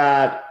camera. I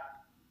got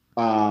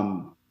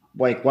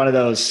like one of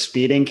those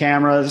speeding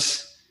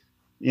cameras,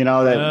 you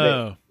know,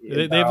 that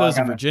they have those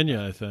in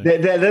Virginia, I think.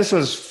 This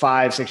was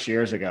 5-6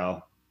 years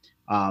ago.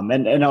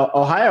 And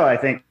Ohio, I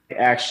think,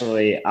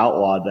 actually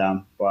outlawed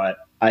them, but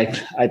I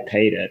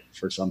paid it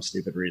for some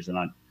stupid reason.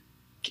 I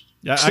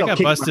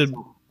got busted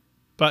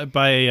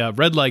by a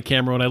red light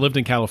camera when I lived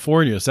in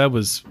California. So that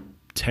was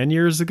 10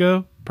 years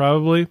ago,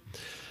 probably.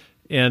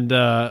 And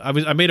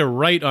I made a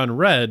right on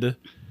red.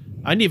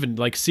 I didn't even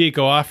like see it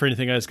go off or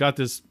anything. I just got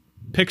this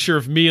picture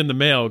of me in the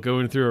mail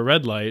going through a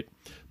red light,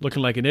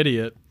 looking like an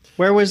idiot.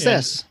 Where was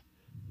this?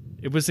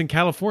 It was in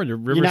California,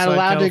 Riverside, You're not allowed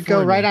California. to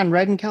go right on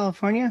red in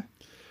California?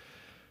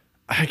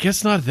 I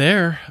guess not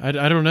there. I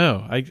don't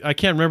know. I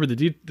can't remember the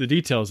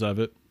details of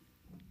it.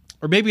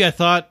 Or maybe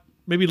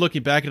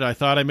looking back at it, I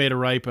thought I made a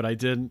right, but I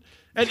didn't.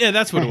 And yeah,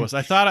 that's what it was.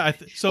 I thought I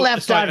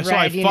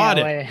fought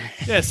it.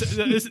 Yes,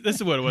 this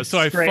is what it was. So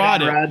I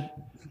fought it. Red.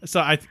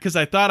 So because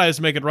I thought I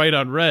was making right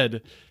on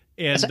red,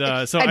 and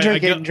so I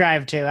drink it and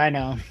drive too. I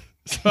know.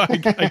 So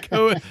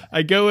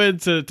I go in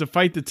to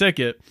fight the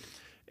ticket,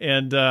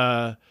 and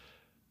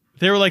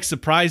they were like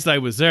surprised I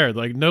was there.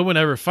 Like, no one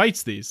ever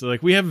fights these. So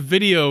like, we have a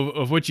video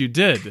of what you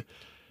did.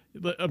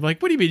 I'm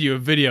like, what do you mean you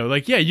have video?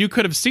 Like, yeah, you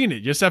could have seen it.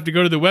 You just have to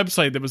go to the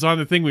website that was on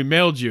the thing we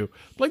mailed you.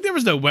 Like, there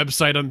was no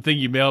website on the thing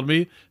you mailed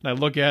me. And I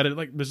look at it,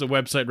 like, there's a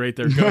website right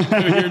there. Go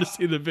here to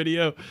see the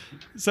video.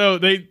 So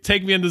they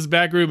take me in this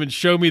back room and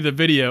show me the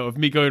video of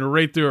me going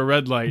right through a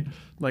red light. I'm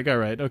like, all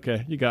right,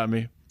 okay, you got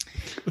me.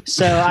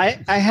 So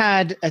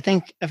I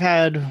think I've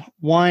had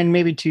one,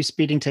 maybe 2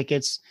 speeding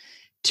tickets,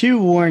 2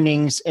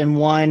 warnings, and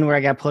one where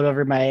I got pulled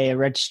over. My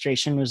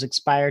registration was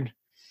expired.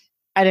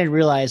 I didn't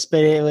realize,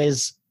 but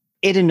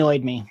it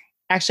annoyed me.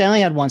 Actually, I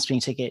only had 1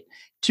 speeding ticket,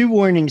 2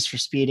 warnings for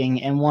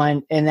speeding, and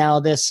now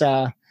this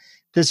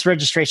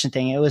registration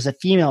thing. It was a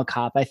female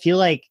cop. I feel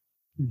like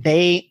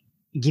they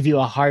give you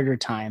a harder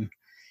time.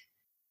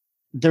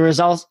 There was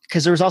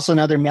also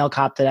another male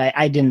cop that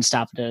I didn't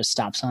stop at a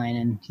stop sign,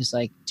 and he's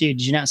like, "Dude,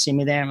 did you not see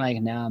me there?" I'm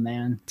like, "No,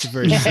 man." It's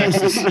very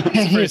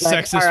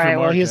sexist. All right, remark,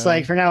 well, he's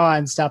like, "For now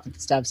on, stop at the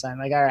stop sign." I'm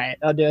like, all right,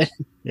 I'll do it.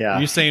 Yeah.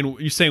 You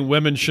saying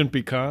women shouldn't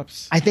be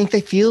cops? I think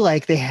they feel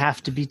like they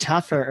have to be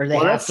tougher, or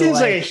that seems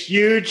like a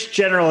huge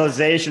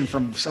generalization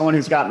from someone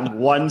who's gotten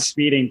 1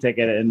 speeding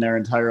ticket in their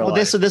entire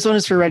life. This one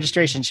is for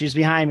registration. She was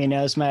behind me,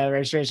 knows my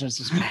registration was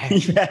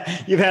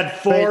expired. You've had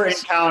 4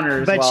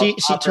 encounters. But she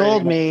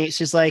told me,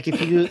 she's like,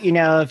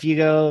 if you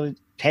go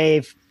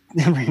pay,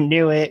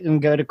 renew it,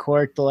 and go to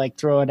court, they'll like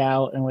throw it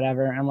out and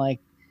whatever. I'm like,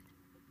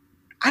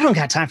 I don't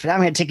got time for that. I'm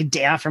going to take a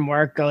day off from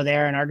work, go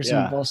there and argue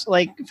some bullshit.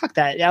 Like, fuck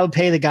that. I would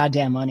pay the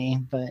goddamn money,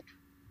 but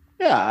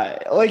Yeah,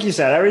 like you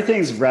said,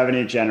 everything's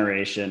revenue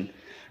generation.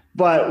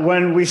 But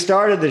when we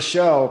started the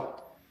show,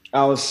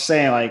 I was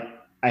saying, like,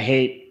 I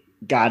hate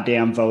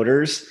goddamn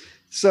voters.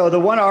 So the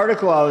one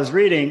article I was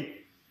reading,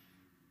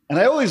 and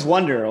I always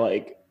wonder,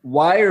 like,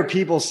 why are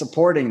people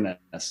supporting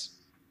this?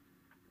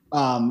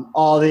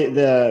 All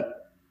the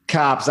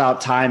cops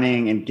out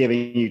timing and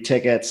giving you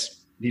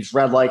tickets, these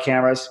red light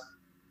cameras.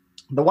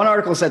 The one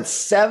article said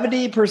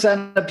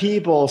 70% of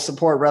people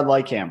support red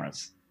light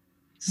cameras.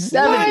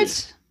 70.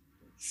 What?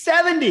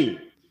 70.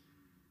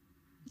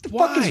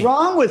 What the fuck is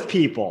wrong with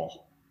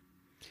people?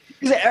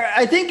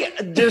 I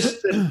think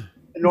just the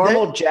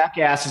normal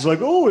jackass is like,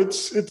 oh,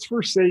 it's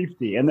for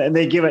safety. And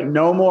they give it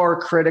no more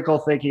critical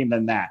thinking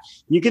than that.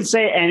 You can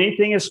say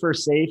anything is for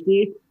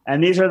safety.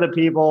 And these are the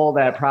people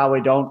that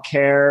probably don't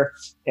care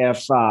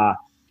if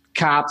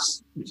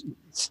cops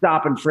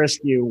stop and frisk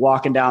you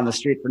walking down the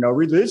street for no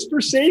reason. It's for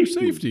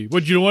safety.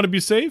 What, you don't want to be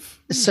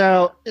safe?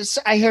 So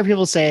I hear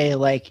people say,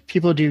 like,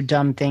 people do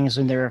dumb things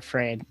when they're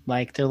afraid.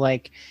 Like, they're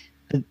like,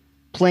 the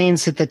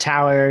planes hit the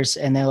towers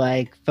and they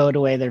like vote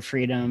away their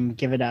freedom,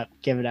 give it up.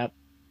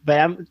 But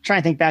I'm trying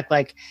to think back,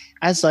 like,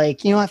 I was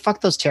like, you know what,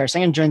 fuck those terrorists.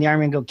 I'm going to join the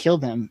army and go kill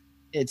them.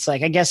 It's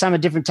like, I guess I'm a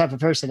different type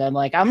of person. I'm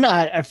like, I'm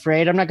not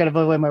afraid. I'm not going to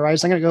vote away my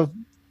rights. I'm going to go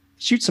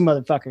shoot some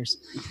motherfuckers.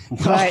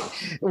 But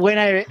when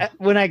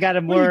I got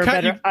a more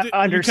better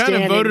understanding, you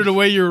kind of voted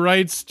away your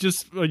rights,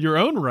 just your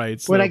own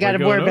rights. When I got a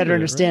more better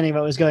understanding of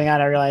what was going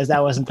on, I realized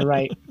that wasn't the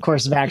right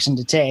course of action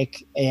to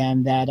take,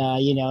 and that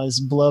it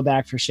was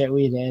blowback for shit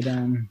we did.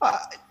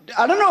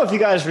 I don't know if you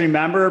guys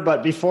remember,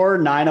 but before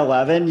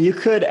 9/11, you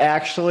could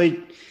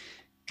actually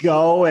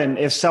go, and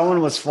if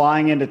someone was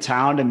flying into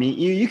town to meet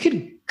you, you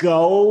could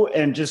go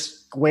and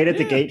just wait at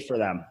the gate for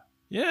them.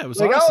 Yeah, it was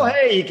like, awesome. Oh,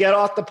 hey, you get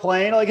off the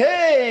plane. Like,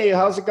 hey,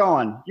 how's it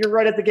going? You're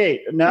right at the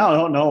gate.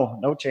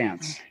 No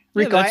chance.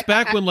 Yeah, that's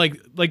back when like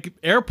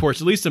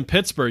airports, at least in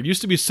Pittsburgh,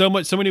 used to be so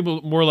many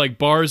more like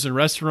bars and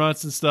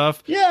restaurants and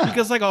stuff. Yeah,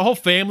 because like a whole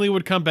family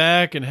would come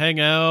back and hang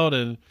out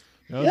and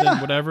then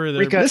whatever.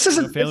 This is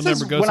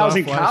when I was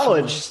in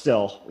college.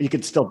 Still, you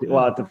could still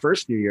at the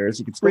first few years,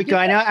 you could still. Rico,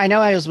 I know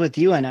I was with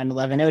you on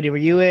 9/11. Odie, were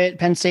you at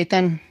Penn State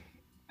then?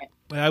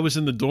 I was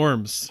in the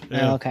dorms.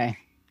 Yeah. Oh, okay.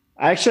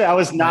 Actually, I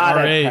was not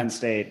at Penn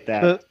State.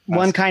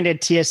 One kind of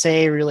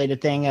TSA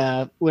related thing.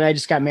 When I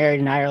just got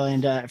married in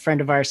Ireland, a friend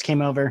of ours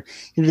came over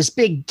in this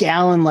big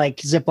gallon, like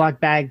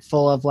Ziploc bag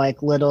full of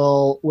like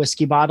little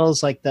whiskey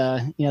bottles, like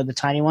the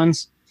tiny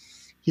ones.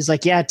 He's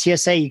like, yeah,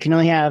 TSA, you can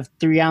only have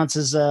 3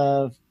 ounces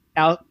of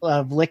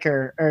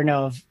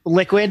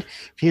liquid.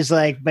 He's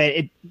like, but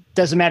it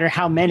doesn't matter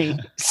how many.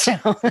 So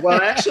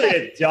well, actually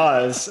it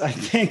does, I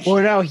think.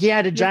 Well, no, he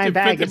had a giant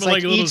bag. It's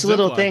like each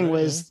little thing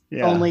was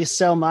only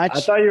so much. I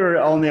thought you were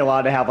only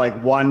allowed to have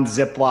like one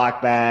Ziploc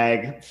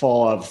bag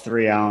full of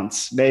 3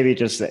 ounce, maybe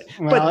just that.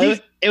 Well,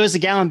 but it was a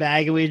gallon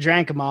bag and we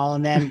drank them all.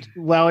 And then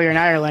while we were in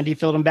Ireland, he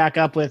filled them back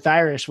up with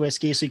Irish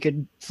whiskey so he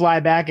could fly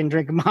back and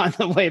drink them on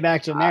the way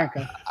back to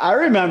America. I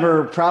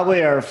remember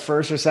probably our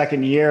first or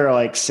second year,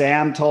 like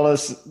Sam told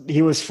us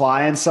he was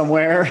flying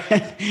somewhere.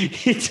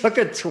 He took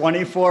a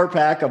 24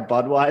 pack of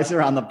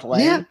Budweiser on the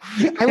plane.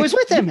 Yeah, I was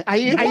with him. I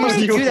used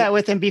to do that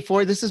with him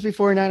before. This is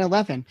before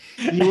 9/11.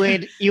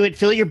 You would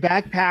fill your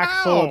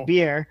backpack full of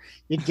beer.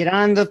 You'd get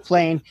on the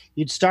plane.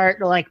 You'd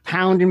start like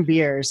pounding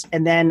beers,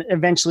 and then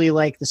eventually,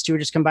 like the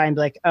stewardess come by and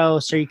be like, "Oh,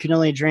 so you can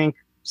only drink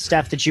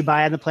stuff that you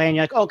buy on the plane."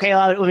 You're like, "Okay,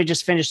 let me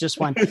just finish this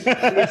one." You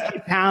just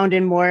keep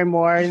pounding more and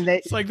more, and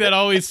it's like that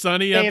Always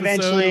Sunny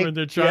episode where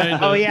they're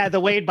trying. Oh yeah, the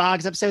Wade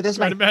Boggs episode. This is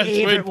my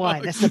favorite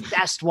one. That's the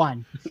best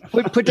one.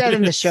 Put that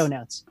in the show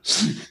notes.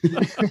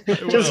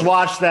 Just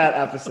watch that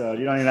episode.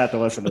 You don't even have to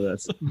listen to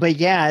this. But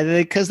yeah,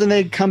 because then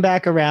they'd come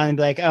back around and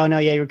be like, "Oh no,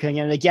 yeah, you were coming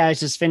in." Like, yeah, I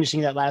was just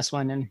finishing that last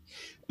one,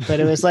 but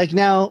it was like,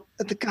 no,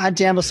 the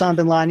goddamn Osama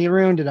bin Laden, you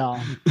ruined it all.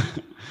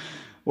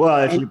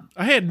 Well,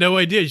 I had no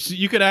idea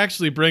you could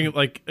actually bring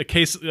like a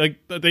case. Like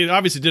they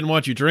obviously didn't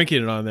want you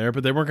drinking it on there,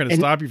 but they weren't going to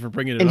stop you from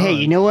bringing it. And hey,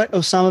 you know what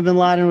Osama bin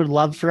Laden would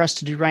love for us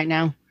to do right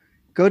now?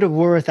 Go to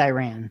war with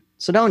Iran.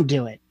 So don't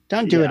do it.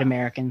 Don't do it,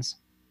 Americans.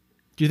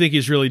 Do you think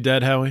he's really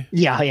dead, Howie?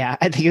 Yeah.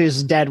 I think he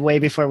was dead way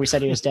before we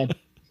said he was dead.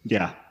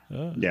 Yeah.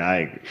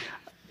 Yeah.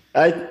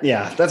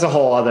 Yeah. That's a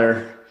whole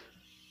other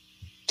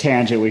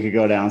tangent we could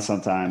go down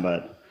sometime,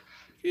 but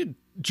you'd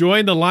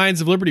join the Lions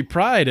of Liberty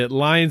Pride at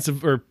I'm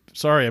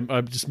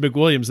just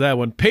McWilliams, that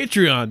one.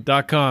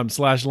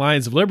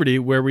 Patreon.com/Lions of Liberty,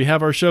 where we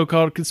have our show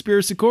called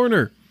Conspiracy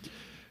Corner,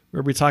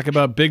 where we talk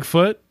about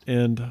Bigfoot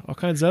and all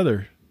kinds of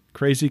other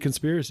crazy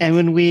conspiracies. And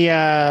when we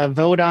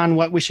vote on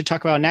what we should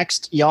talk about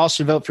next, y'all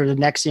should vote for the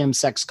Nexium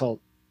sex cult.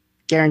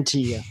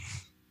 Guarantee you.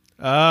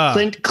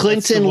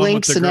 Clinton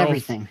links and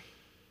everything.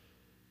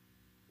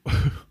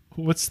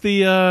 What's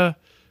the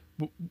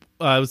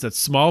was that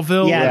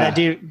Smallville? Yeah,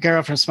 that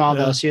girl from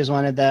Smallville. Yeah. She was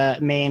one of the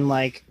main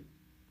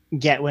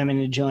get women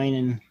to join.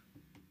 And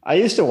I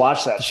used to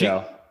watch that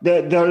show.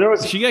 Did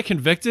she get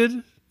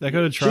convicted? That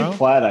go to trial? She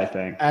pled, I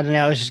think. I don't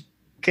know. It was just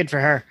good for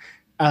her.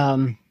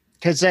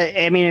 Because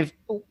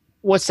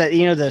what's that?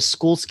 The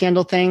school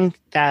scandal thing?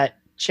 That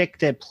chick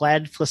that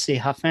pled, Felicity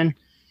Huffman.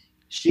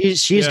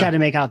 She's got to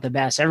make out the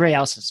best. Everybody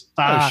else is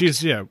fucked. Oh,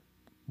 she's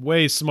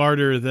way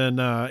smarter than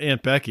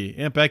Aunt Becky.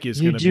 Aunt Becky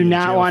is going to be You do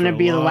not want to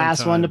be the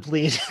last one to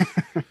plead.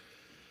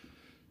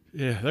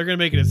 Yeah, they're going to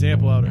make an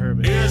example out of her.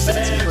 Man. It's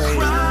crazy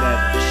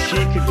that she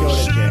could go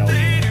to jail.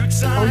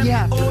 Oh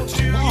yeah, for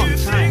a long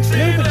time.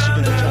 Nobody should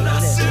go to jail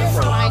for this.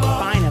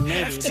 Fine, maybe.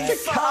 It's a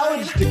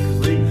college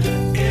degree.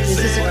 Is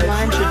this a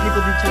crime? Should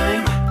people do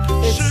time?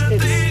 It's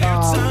good.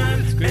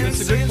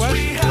 That's a good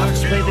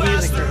question. Play the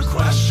music first.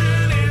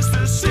 Question is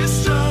the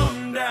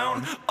system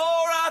down or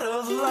out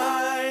of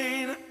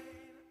line?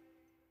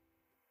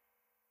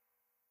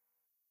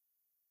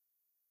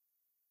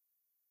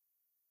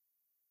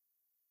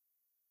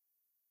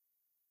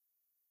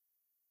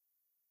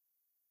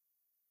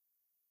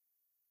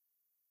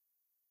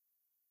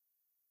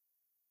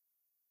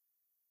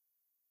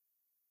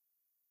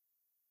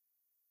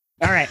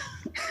 All right.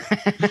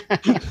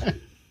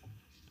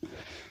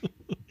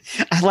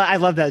 I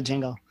love that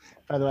jingle,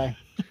 by the way.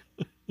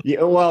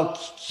 Yeah, well,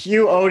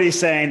 Hugh Odie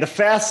saying the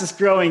fastest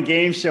growing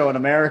game show in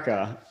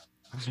America.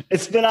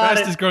 It's been on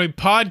fastest growing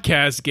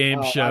podcast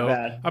game show.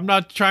 I'm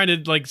not trying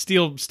to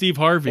steal Steve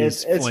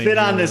Harvey's. It's been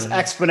on this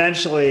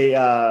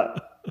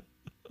exponential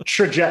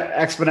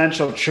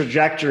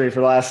trajectory for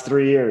the last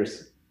 3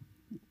 years.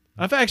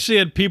 I've actually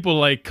had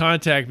people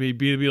contact me,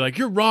 be like,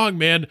 "You're wrong,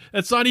 man.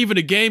 That's not even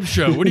a game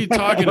show. What are you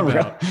talking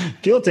about?"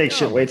 People take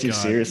shit way too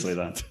seriously,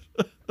 though.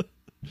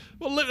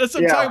 Well, that's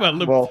what I'm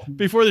talking about.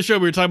 Before the show,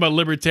 we were talking about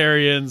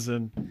libertarians,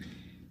 and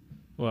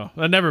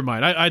never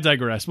mind. I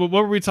digress. What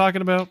were we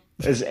talking about?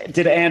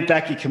 Did Aunt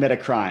Becky commit a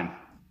crime?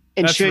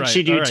 And should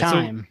she do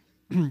time?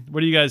 So,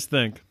 what do you guys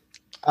think?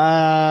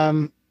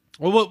 Well,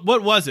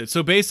 what was it?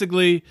 So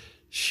basically,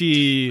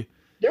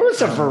 there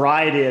was a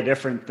variety of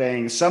different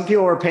things. Some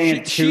people were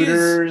paying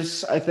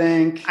tutors, I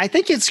think. I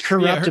think it's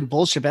corrupt and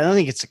bullshit, but I don't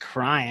think it's a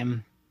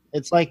crime.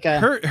 It's like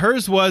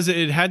hers was.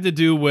 It had to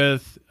do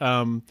with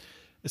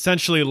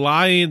essentially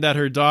lying that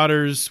her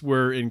daughters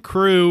were in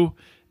crew,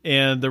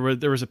 and there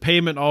was a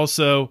payment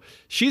also.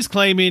 She's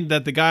claiming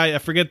that the guy, I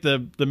forget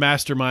the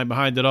mastermind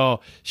behind it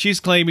all, she's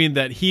claiming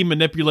that he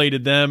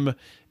manipulated them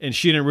and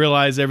she didn't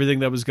realize everything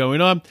that was going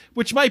on,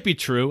 which might be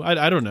true.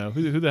 I don't know.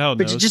 Who the hell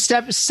knows? But just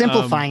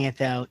simplifying it,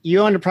 though.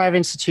 You own a private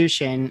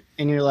institution,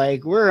 and you're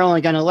like, we're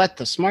only going to let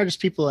the smartest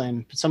people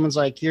in. But someone's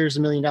like, here's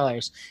 $1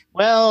 million.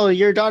 Well,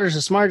 your daughter's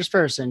the smartest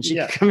person. She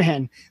can come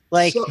in.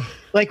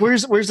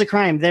 Where's the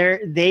crime?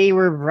 They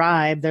were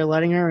bribed. They're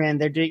letting her in.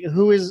 They're doing.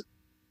 Who is?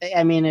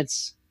 I mean,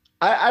 it's.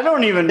 I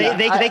don't even.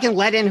 They can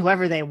let in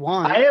whoever they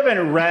want. I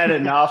haven't read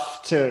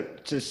enough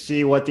to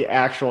see what the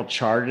actual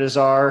charges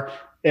are.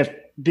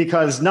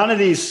 Because none of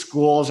these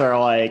schools are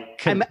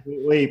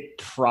completely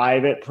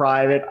private.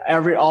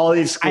 All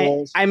these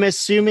schools. I'm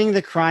assuming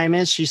the crime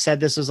is she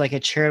said this was a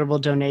charitable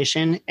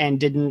donation and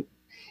didn't.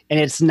 And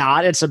it's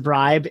not. It's a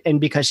bribe,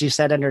 and because she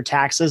said under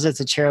taxes,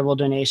 it's a charitable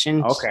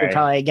donation. Okay, they're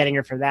probably getting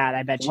her for that.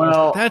 I bet you.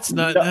 Well, that's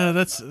not.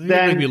 That's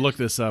maybe look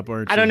this up,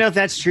 aren't you? I don't know if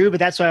that's true, but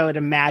that's what I would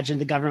imagine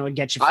the government would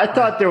get you for. I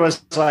thought there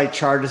was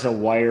charges of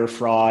wire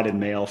fraud and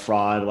mail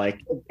fraud.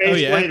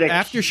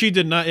 After she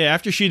did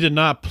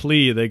not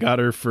plea, they got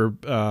her for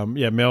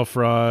mail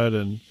fraud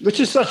and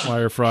which is such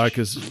wire fraud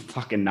because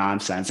fucking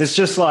nonsense. It's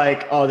just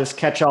this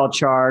catch-all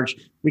charge.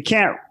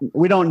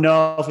 We don't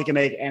know if we can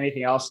make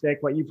anything else stick,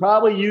 but you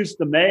probably used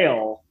the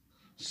mail,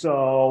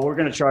 so we're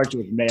going to charge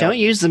you with mail. Don't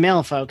use the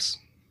mail, folks.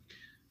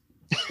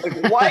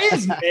 Why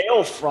is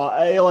mail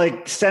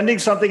fraud? Sending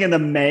something in the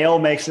mail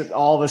makes it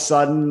all of a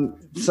sudden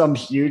some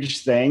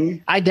huge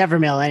thing. I never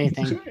mail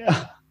anything.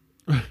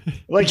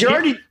 You're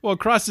already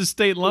crosses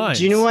state lines.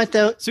 Do you know what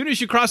though? As soon as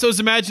you cross those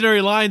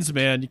imaginary lines,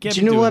 man, you can't. Do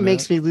you know what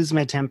makes me lose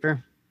my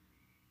temper?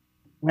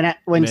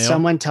 When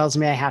someone tells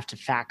me I have to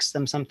fax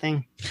them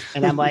something,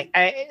 and I'm like,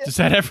 does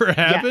that ever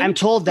happen? Yeah, I'm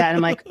told that. And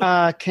I'm like,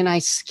 can I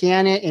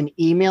scan it and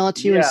email it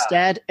to you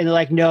instead? And they're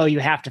like, no, you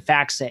have to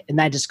fax it.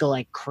 And I just go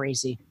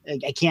crazy.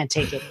 I can't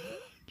take it.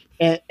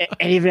 and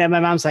even my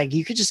mom's like,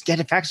 you could just get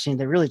a fax machine.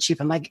 They're really cheap.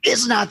 I'm like,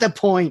 it's not the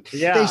point.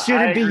 Yeah, they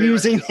shouldn't be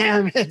using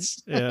them.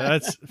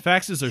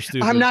 Faxes are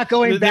stupid. I'm not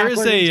going back.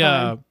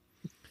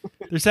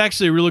 There's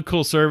actually a really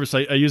cool service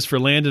I use for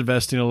land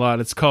investing a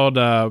lot. It's called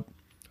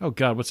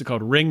what's it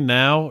called? Ring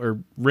Now or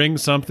Ring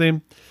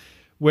something,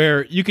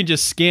 where you can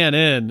just scan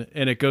in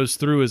and it goes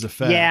through as a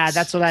fax. Yeah,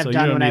 that's what I've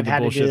done when I've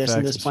had to do this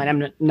at this point.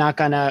 I'm not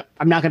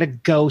gonna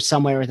go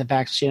somewhere with a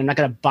fax machine. I'm not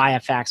gonna buy a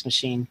fax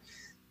machine.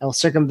 It'll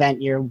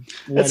circumvent your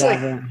whatever. It's like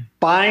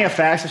buying a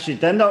fax machine.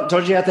 Then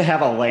don't you have to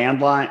have a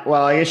landline?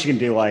 Well, I guess you can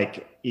do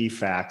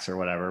e-fax or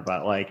whatever,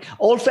 but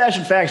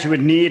old-fashioned fax, you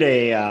would need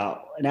an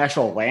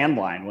actual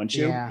landline, wouldn't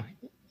you? Yeah.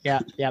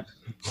 Yep.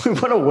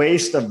 What a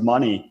waste of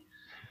money.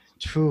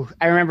 True.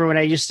 I remember when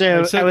I used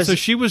to. So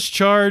she was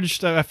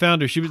charged. I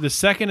found her. The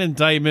second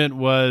indictment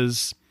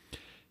was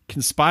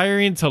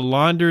conspiring to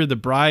launder the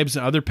bribes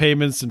and other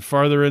payments and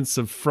furtherance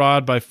of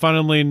fraud by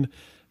funneling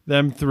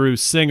them through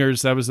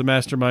Singers. That was the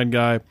mastermind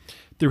guy,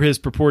 through his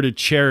purported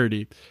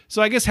charity.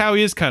 So I guess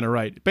Howie is kind of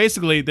right.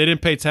 Basically, they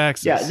didn't pay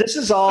taxes. Yeah, this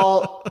is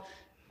all.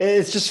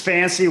 It's just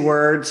fancy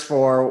words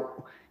for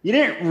you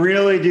didn't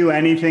really do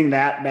anything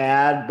that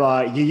bad,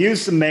 but you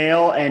used the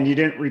mail and you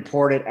didn't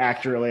report it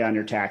accurately on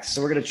your taxes.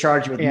 So we're going to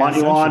charge you with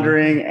money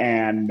laundering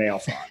and mail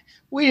fraud.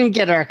 We didn't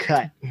get our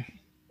cut.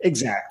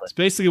 Exactly. It's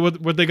basically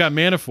what they got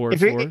Manafort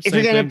If you're going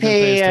to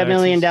pay $1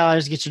 million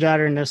to get your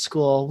daughter into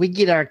school, we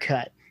get our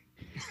cut.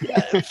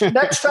 Yeah.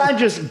 Next time,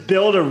 just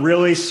build a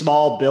really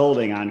small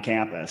building on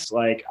campus.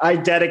 Like I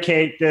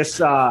dedicate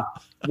this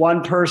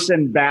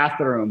one-person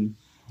bathroom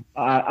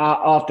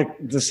off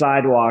the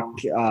sidewalk.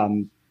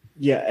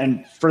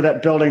 And for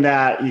that building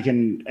that, you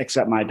can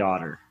accept my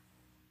daughter.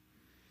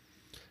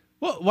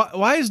 Well,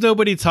 why is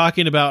nobody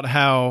talking about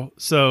how?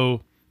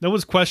 So no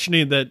one's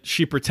questioning that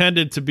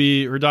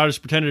her daughter's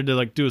pretended to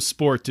like do a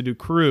sport, to do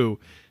crew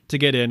to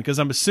get in, because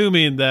I'm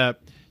assuming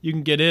that you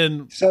can get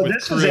in. So with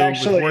this crew was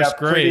actually with worse a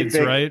pretty grades,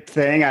 big right?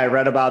 thing I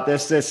read about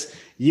this. This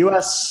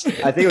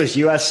I think it was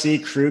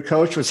USC crew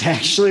coach was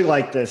actually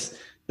like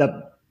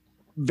the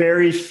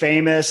very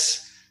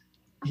famous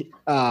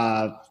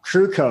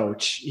crew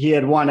coach. He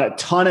had won a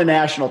ton of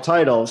national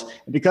titles.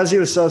 And because he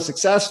was so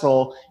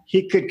successful,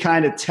 he could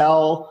kind of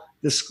tell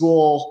the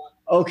school,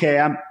 okay,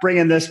 I'm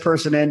bringing this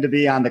person in to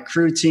be on the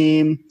crew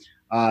team.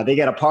 They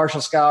get a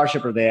partial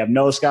scholarship or they have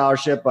no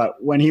scholarship.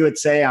 But when he would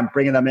say, I'm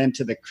bringing them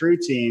into the crew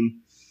team,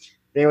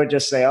 they would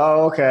just say,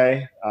 oh,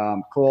 okay,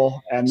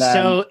 cool. And then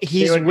so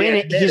he's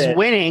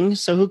winning.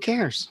 So who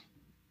cares?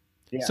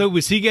 Yeah. So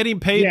was he getting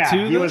paid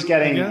too? He was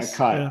getting a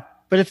cut. Yeah.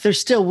 But if they're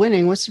still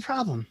winning, what's the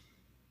problem?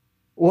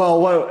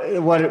 Well,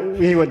 what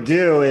he would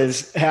do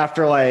is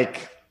after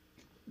like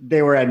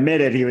they were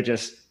admitted, he would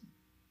just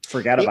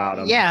forget about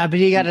them. Yeah, but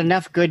he got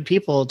enough good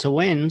people to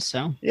win.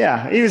 So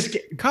yeah, he was.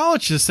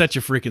 College is such a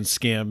freaking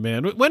scam,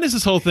 man. When is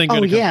this whole thing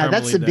going to come? Oh yeah,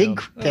 that's the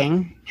big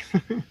thing.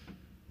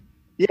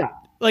 Yeah,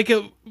 like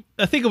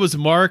I think it was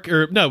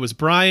it was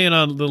Brian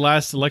on the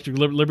last Electric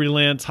Liberty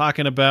Land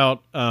talking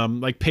about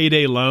like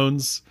payday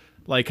loans.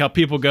 Like how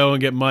people go and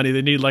get money.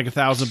 They need like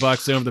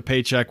 $1,000. They don't have the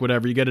paycheck,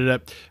 whatever. You get it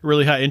at a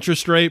really high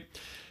interest rate.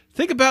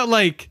 Think about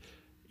like,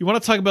 you want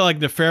to talk about like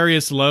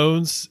nefarious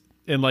loans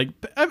and like,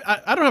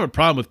 I don't have a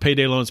problem with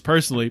payday loans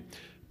personally,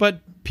 but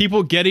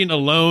people getting a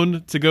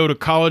loan to go to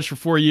college for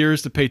 4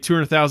 years to pay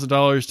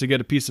 $200,000 to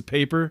get a piece of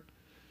paper.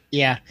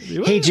 Yeah.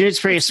 Hey, dude, it's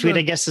pretty sweet.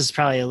 I guess this is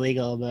probably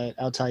illegal, but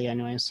I'll tell you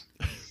anyways.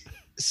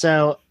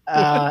 So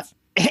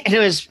it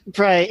was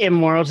probably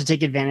immoral to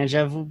take advantage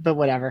of, but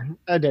whatever.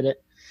 I did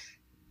it.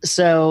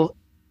 So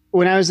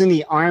when I was in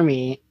the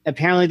Army,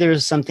 apparently there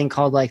was something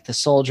called like the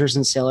Soldiers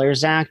and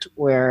Sailors Act,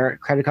 where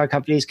credit card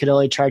companies could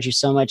only charge you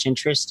so much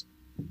interest.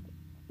 It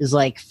was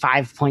like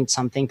 5 point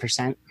something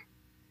 %.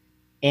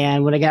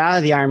 And when I got out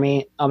of the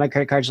Army, all my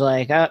credit cards were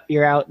like, oh,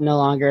 you're out, no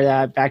longer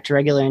that, back to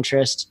regular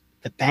interest.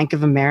 But Bank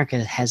of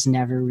America has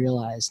never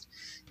realized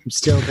I'm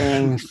still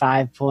paying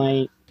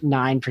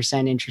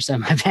 5.9% interest on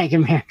my Bank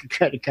of America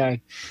credit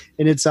card.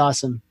 And it's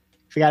awesome.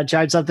 If you got to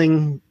charge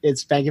something,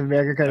 it's Bank of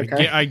America credit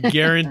card. I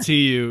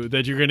guarantee you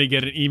that you're going to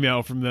get an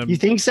email from them. You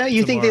think so?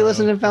 You think they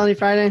listen to Felony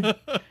Friday?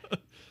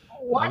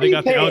 Why do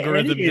you pay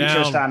any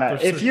interest on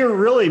it? If you're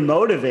really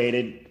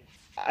motivated,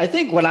 I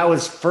think when I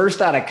was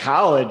first out of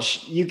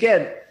college, you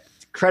get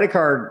credit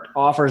card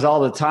offers all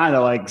the time.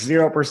 They're like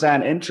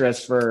 0%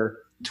 interest for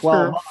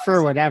 12 months.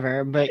 For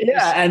whatever. But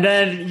yeah, and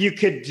then you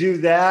could do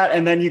that,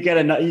 and then you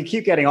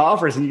keep getting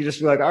offers, and you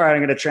just be like, all right, I'm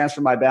going to transfer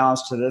my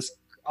balance to this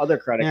other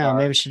credit card. Yeah,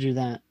 maybe we should do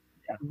that.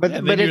 But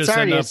yeah, but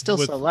it's still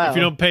so low. If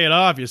you don't pay it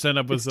off, you end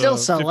up with still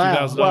so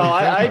low. Well,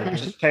 I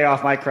just pay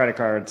off my credit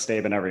card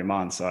statement every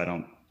month, so I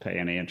don't pay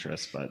any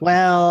interest. But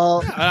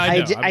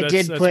I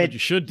did put what you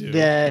should do.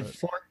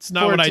 It's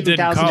not what I did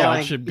in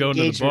college. Going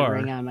to the bar.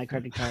 Ring on my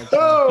credit card.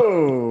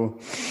 Oh,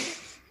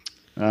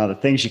 the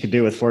things you could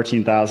do with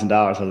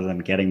 $14,000 other than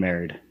getting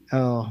married.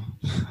 Oh,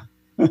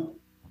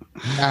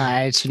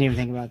 I shouldn't even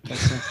think about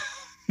this.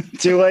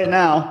 Too late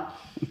now.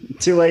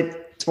 Too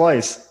late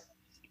twice.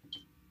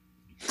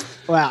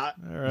 Well,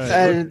 all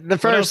right. The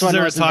first one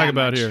there was to talk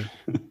about here.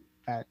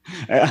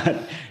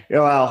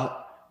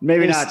 Well,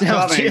 maybe not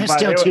coming, but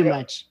still too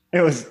much.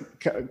 It was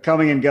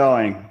coming and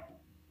going.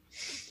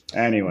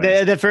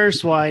 Anyway, the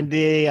first one,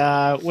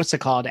 the what's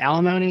it called?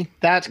 Alimony?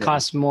 That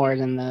costs more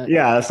than the.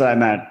 Yeah, that's what I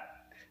meant.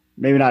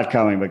 Maybe not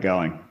coming, but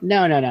going.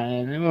 No.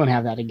 We won't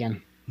have that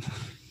again.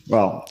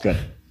 Well, good.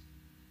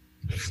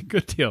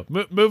 Good deal.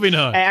 Moving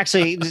on.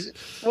 Actually,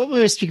 we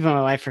were speaking about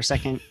my wife for a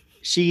second.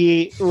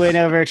 She went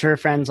over to her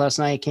friends last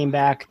night, came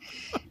back,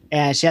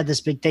 and she had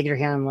this big thing in her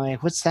hand. I'm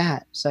like, what's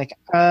that? She's like,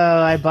 oh,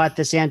 I bought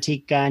this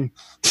antique gun.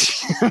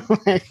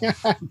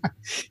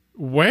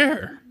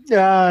 Where?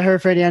 Her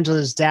friend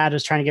Angela's dad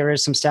was trying to get rid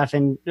of some stuff,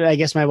 and I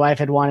guess my wife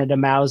had wanted a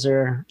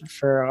Mauser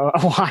for a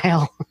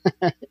while.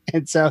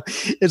 And so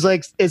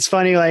it's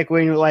funny, like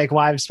when like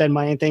wives spend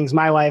money on things.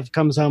 My wife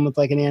comes home with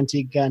like an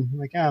antique gun. I'm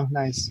like, oh,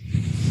 nice.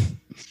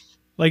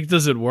 Like,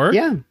 does it work?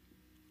 Yeah.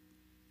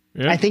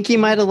 I think he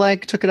might have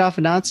like took it off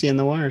a Nazi in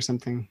the war or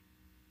something.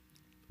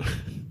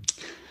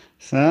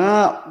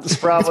 So it's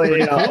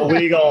probably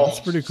illegal. It's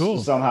pretty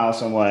cool somehow,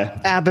 some way.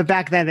 But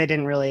back then they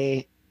didn't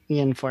really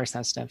enforce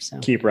that stuff. So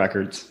keep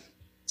records.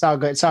 It's all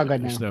good. It's all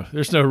good now.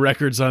 There's no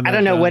records on that. I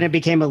don't know when it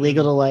became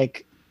illegal to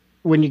like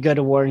when you go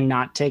to war and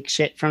not take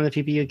shit from the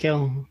people you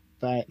kill,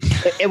 but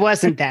it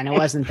wasn't then. It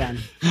wasn't then.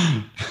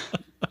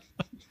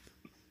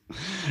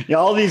 Yeah,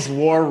 all these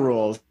war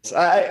rules.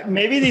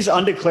 Maybe these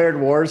undeclared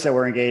wars that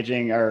we're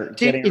engaging are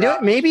getting. You know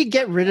what? Maybe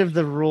get rid of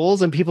the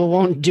rules and people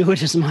won't do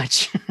it as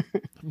much.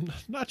 I'm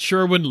not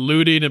sure when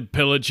looting and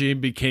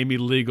pillaging became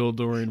illegal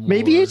during war.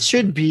 Maybe it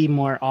should be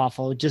more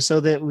awful, just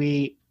so that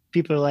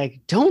people are like,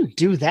 don't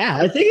do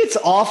that. I think it's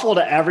awful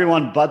to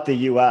everyone but the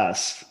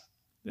U.S.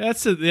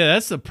 That's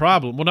the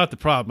problem. Well, not the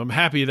problem. I'm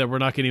happy that we're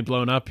not getting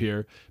blown up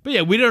here. But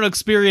yeah, we don't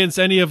experience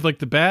any of like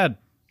the bad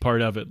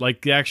part of it,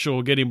 like the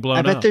actual getting blown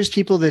up. I bet there's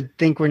people that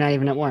think we're not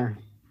even at war.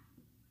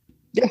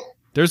 Yeah.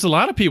 There's a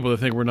lot of people that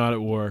think we're not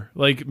at war.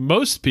 Like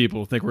most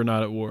people think we're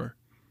not at war.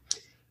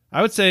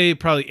 I would say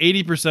probably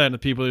 80%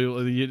 of people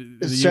in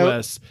the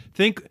U.S.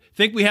 think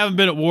we haven't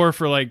been at war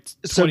for like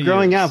 20 So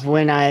growing years. up,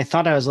 when I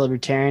thought I was a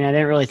libertarian, I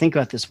didn't really think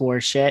about this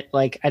war shit.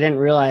 Like I didn't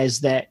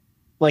realize that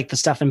like the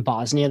stuff in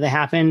Bosnia that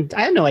happened,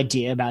 I had no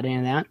idea about any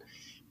of that.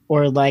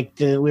 Or like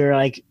we were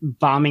like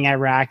bombing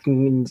Iraq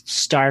and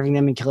starving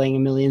them and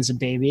killing millions of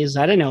babies.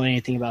 I didn't know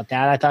anything about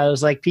that. I thought it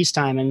was like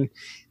peacetime. And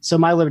so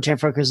my libertarian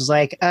focus was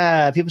like,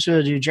 people should be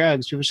able to do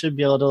drugs. People should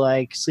be able to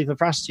like sleep with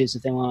prostitutes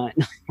if they want.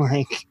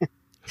 Like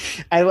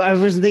I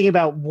wasn't thinking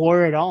about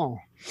war at all.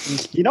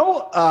 You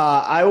know,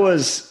 I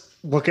was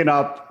looking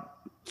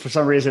up for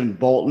some reason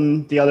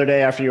Bolton the other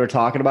day after you were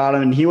talking about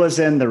him, and he was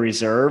in the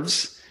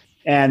reserves.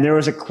 And there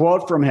was a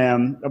quote from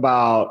him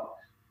about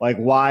like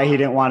why he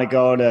didn't want to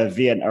go to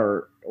Vietnam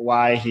or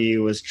why he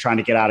was trying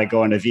to get out of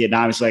going to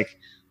Vietnam. He's like,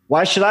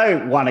 why should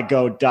I want to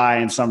go die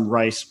in some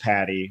rice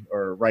paddy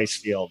or rice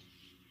field?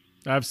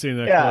 I've seen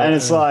that. Yeah. quote, And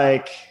it's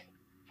like,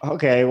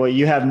 okay, well,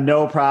 you have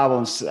no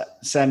problem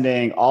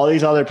sending all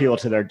these other people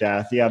to their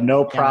death. You have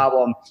no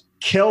problem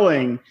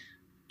killing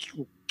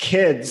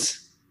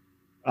kids.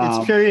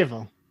 It's pure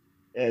evil.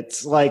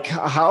 It's like,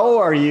 how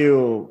are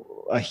you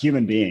a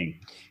human being?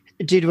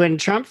 Dude, when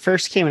Trump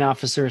first came in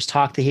office, there was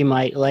talk that he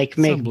might like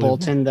make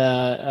Bolton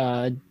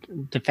the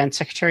defense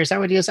secretary. Is that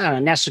what he is? I don't know,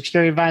 national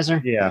security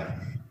advisor. Yeah.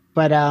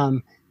 But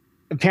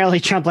apparently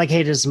Trump like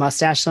hated his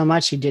mustache so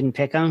much he didn't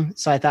pick him.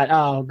 So I thought,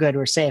 oh, good,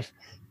 we're safe.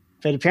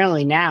 But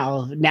apparently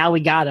now we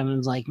got him. And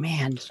it's like,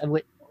 man,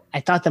 I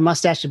thought the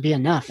mustache would be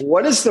enough.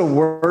 What is the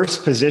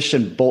worst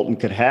position Bolton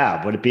could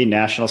have? Would it be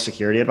national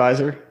security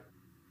advisor?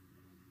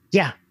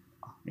 Yeah.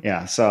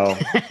 Yeah. So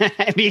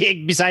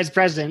besides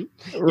president.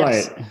 Right.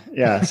 Yes.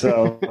 Yeah.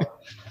 So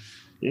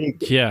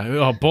yeah.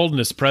 Oh, Bolton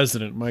is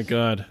president. My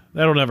God,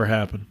 that'll never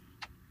happen.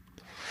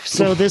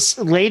 So this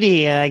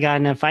lady I got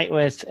in a fight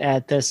with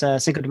at this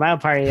Cinco de Mayo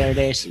party the other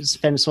day, she's a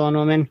Venezuelan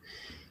woman.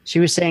 She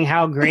was saying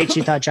how great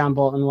she thought John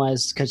Bolton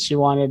was because she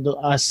wanted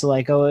us to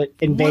like go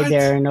invade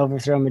there and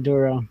overthrow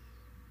Maduro.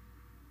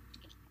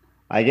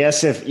 I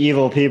guess if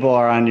evil people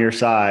are on your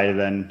side,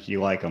 then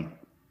you like them.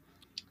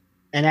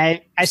 And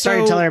I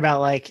started telling her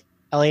about like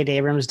Elliot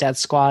Abrams' death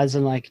squads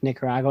in like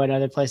Nicaragua and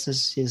other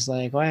places. She's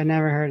like, well, I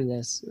never heard of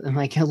this. I'm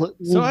like, look,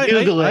 so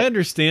Google it. I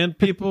understand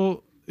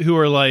people who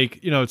are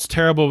like, you know, it's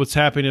terrible what's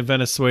happening in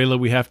Venezuela.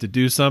 We have to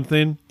do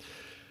something.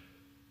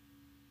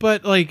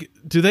 But like,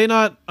 do they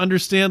not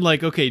understand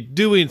like, okay,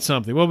 doing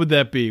something, what would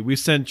that be? We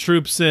send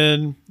troops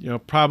in, you know,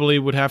 probably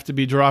would have to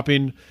be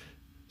dropping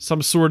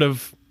some sort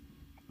of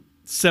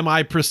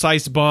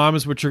semi-precise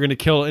bombs, which are going to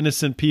kill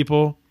innocent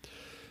people.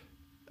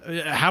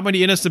 How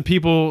many innocent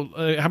people,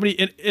 how many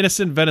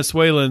innocent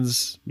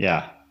Venezuelans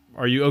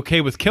are you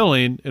okay with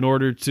killing in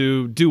order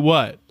to do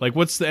what? Like,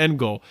 what's the end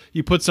goal?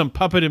 You put some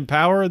puppet in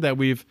power that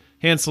we've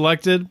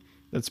hand-selected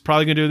that's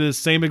probably going to do the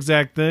same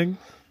exact thing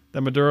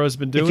that Maduro has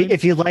been doing?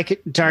 If you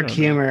like dark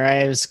humor,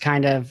 I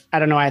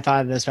don't know why I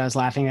thought of this, but I was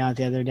laughing about it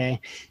the other day.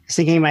 I was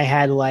thinking in my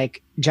head,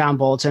 like, John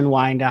Bolton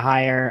wanting to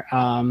hire,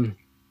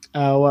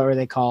 what were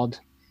they called?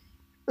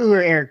 Who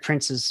were Eric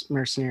Prince's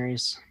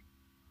mercenaries?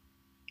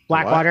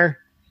 Blackwater?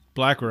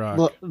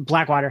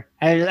 Blackwater.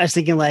 I was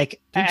thinking like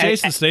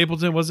Jason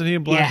Stapleton, wasn't he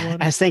in Blackwater? Yeah,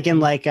 I was thinking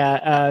like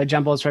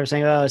John Bolton's probably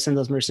saying, "Oh, send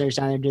those mercenaries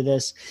down there to do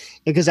this,"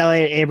 because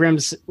Elliot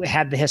Abrams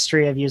had the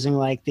history of using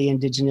like the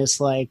indigenous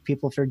like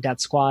people for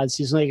death squads.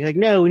 He's like,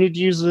 no, we need to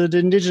use the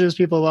indigenous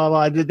people. Blah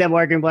blah. Them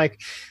arguing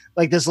like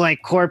this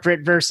like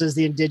corporate versus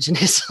the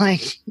indigenous.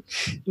 Like,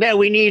 no,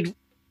 we need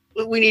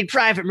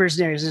private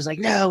mercenaries. It's like,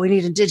 no, we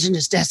need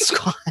indigenous death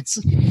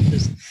squads.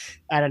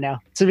 I don't know.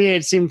 To me,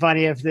 it seemed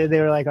funny if they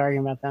were like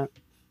arguing about that.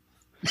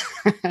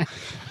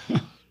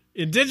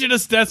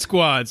 Indigenous death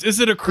squads. Is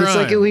it a crime? It's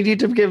like we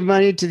need to give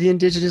money to the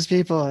indigenous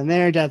people and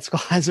their death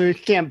squads. We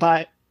can't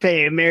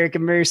pay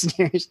American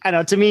mercenaries. I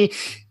don't know. To me,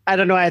 I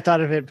don't know why I thought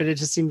of it, but it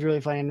just seemed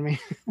really funny to me.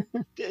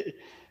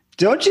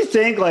 Don't you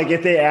think like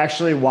if they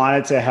actually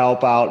wanted to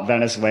help out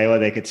Venezuela,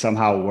 they could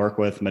somehow work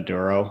with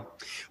Maduro?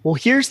 Well,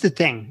 here's the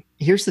thing.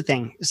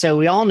 So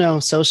we all know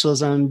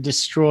socialism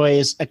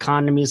destroys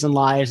economies and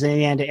lives, and in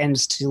the end, it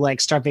ends to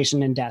like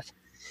starvation and death.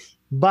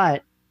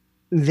 But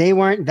they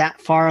weren't that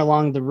far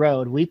along the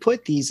road. We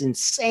put these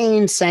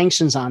insane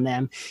sanctions on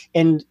them,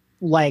 and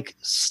like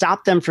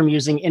stopped them from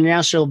using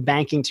international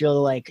banking to be able to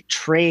like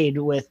trade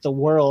with the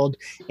world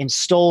and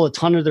stole a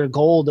ton of their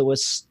gold that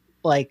was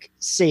like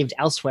saved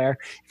elsewhere.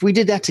 If we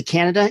did that to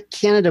Canada,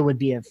 Canada would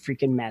be a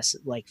freaking mess,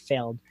 like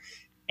failed.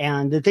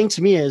 And the thing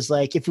to me is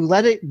like, if we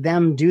let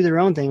them do their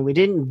own thing, we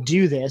didn't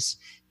do this,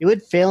 it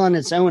would fail on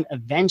its own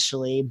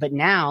eventually. But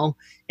now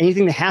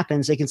anything that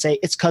happens, they can say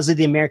it's because of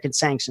the American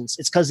sanctions.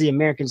 It's because the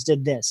Americans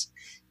did this.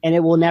 And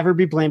it will never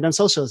be blamed on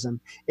socialism.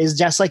 It's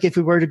just like if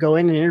we were to go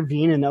in and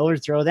intervene and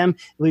overthrow them,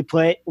 we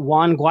put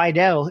Juan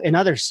Guaido and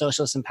other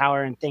socialists in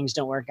power and things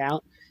don't work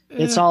out.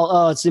 It's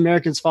all, it's the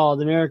Americans' fault.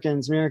 The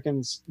Americans.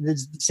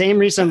 It's the same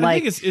reason,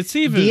 like it's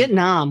even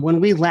Vietnam,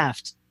 when we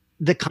left,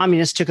 the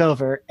communists took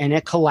over and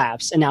it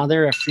collapsed. And now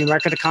they're a free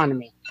market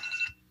economy.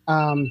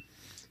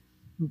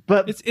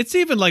 But it's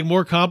even like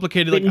more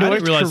complicated. Like, I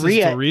didn't realize this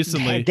until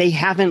recently. They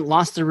haven't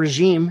lost the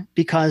regime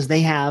because they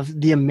have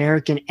the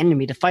American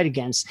enemy to fight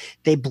against.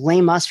 They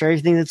blame us for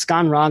everything that's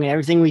gone wrong and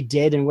everything we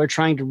did, and we're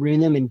trying to ruin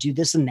them and do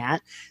this and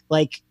that.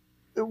 Like,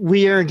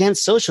 we are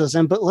against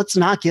socialism, but let's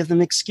not give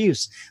them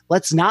excuse.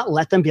 Let's not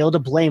let them be able to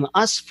blame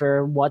us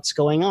for what's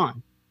going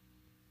on.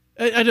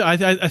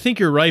 I think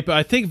you're right, but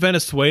I think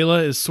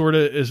Venezuela is sort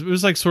of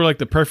like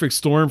the perfect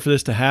storm for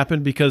this to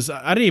happen, because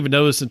I didn't even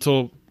know this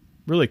until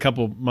really a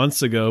couple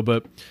months ago,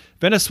 but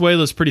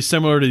Venezuela is pretty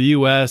similar to the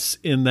U.S.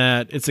 in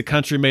that it's a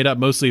country made up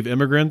mostly of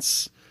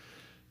immigrants.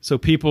 So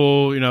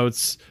people,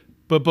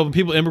 but when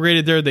people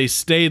immigrated there, they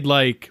stayed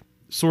like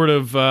sort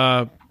of,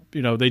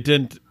 they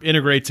didn't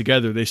integrate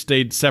together. They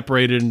stayed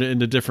separated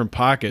into different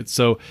pockets.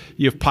 So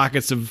you have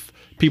pockets of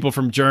people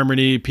from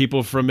Germany,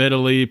 people from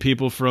Italy,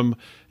 people from,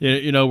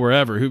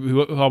 wherever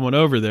who all went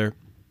over there.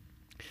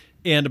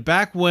 And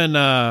back when,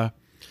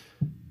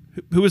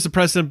 who was the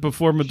president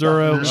before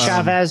Maduro?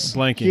 Chavez.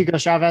 Blanking. Hugo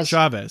Chavez.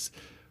 Chavez.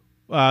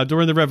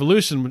 During the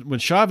revolution, when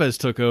Chavez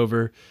took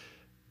over,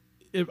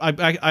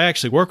 I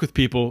actually work with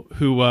people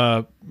who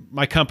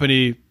my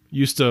company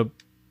used to,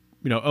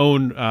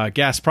 own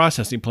gas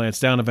processing plants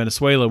down in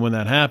Venezuela when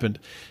that happened,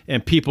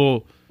 and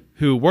people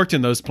who worked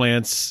in those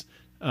plants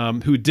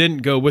who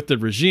didn't go with the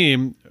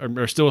regime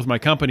are still with my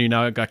company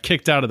now, got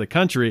kicked out of the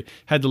country,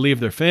 had to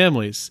leave their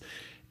families,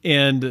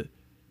 and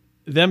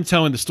them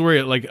telling the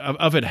story like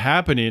of it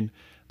happening,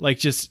 like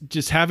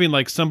just having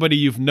like somebody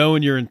you've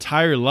known your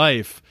entire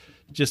life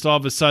just all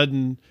of a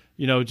sudden,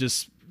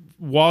 just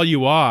wall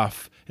you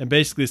off and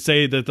basically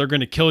say that they're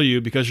going to kill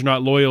you because you're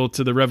not loyal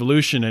to the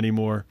revolution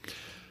anymore,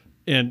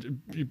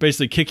 and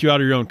basically kick you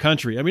out of your own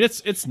country. I mean,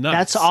 it's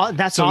nuts.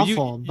 That's so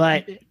awful.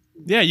 But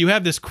yeah, you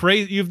have these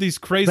crazy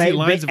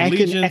lines of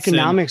allegiance.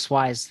 Economics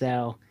wise,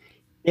 though,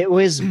 it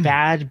was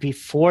bad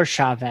before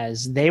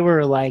Chavez. They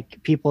were like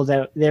they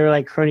were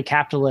like crony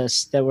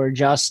capitalists that were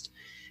just,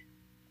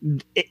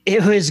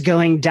 it was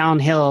going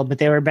downhill, but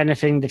they were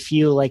benefiting the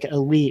few, like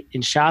elite.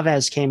 And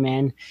Chavez came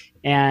in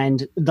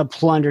and the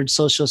plundered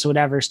socialists,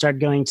 whatever, started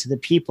going to the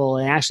people.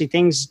 And actually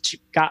things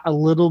got a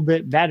little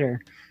bit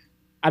better.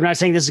 I'm not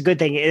saying this is a good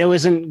thing. It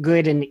wasn't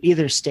good in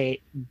either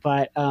state,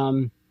 but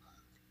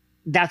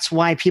that's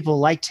why people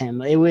liked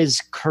him. It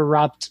was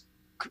corrupt,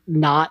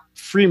 not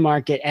free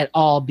market at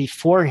all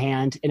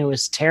beforehand, and it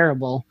was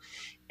terrible.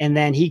 And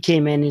then he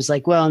came in and he's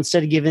like, well,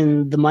 instead of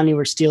giving the money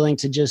we're stealing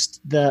to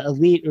just the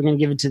elite, we're going to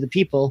give it to the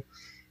people.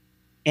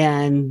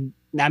 And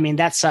I mean,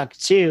 that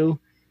sucked too.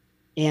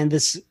 And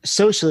this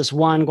socialist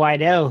Juan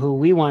Guaido, who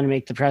we want to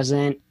make the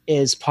president,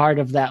 is part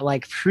of that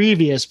like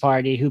previous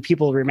party who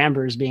people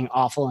remember as being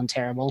awful and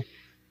terrible.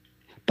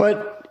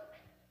 But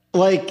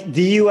like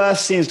the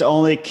U.S. seems to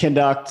only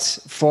conduct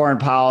foreign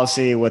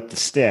policy with the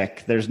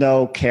stick. There's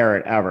no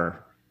carrot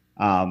ever.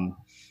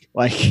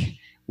 Like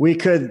we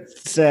could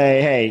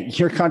say, hey,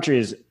 your country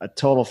is a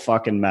total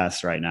fucking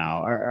mess right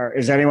now.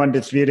 Is anyone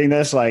disputing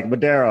this? Like,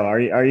 Madero,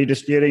 are you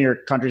disputing your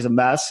country's a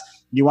mess?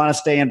 You want to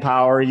stay in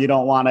power. You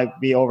don't want to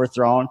be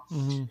overthrown.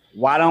 Mm-hmm.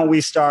 Why don't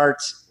we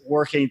start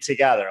working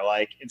together?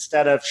 Like,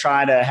 instead of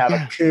trying to have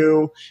a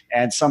coup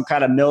and some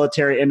kind of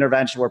military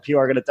intervention where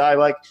people are going to die,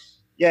 like,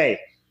 yay,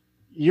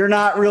 you're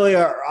not really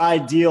an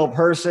ideal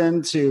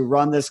person to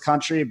run this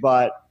country,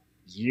 but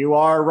you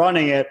are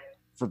running it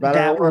for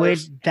better or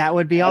worse. That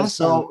would be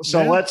awesome.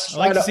 So let's I'd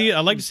like to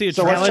see it.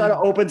 So let's try to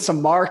open some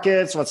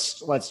markets.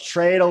 Let's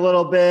trade a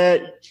little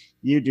bit.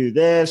 You do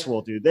this,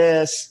 we'll do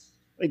this.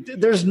 Like,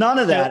 there's none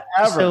of that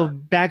ever. So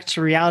back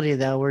to reality,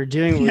 though, we're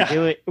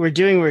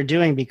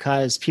doing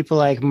because people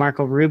like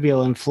Marco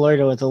Rubio in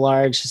Florida, with a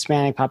large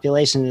Hispanic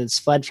population that's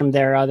fled from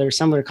their other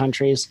similar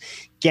countries,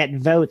 get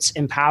votes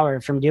and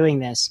power from doing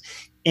this.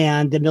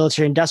 And the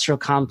military-industrial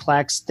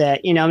complex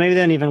that, maybe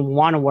they don't even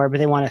want a war, but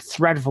they want a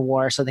threat of a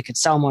war so they could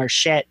sell more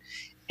shit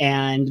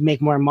and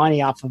make more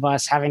money off of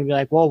us, having to be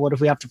like, well, what if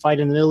we have to fight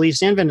in the Middle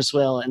East and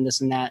Venezuela and this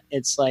and that?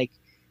 It's like,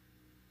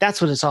 that's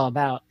what it's all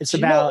about. It's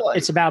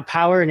about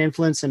power and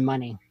influence and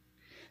money.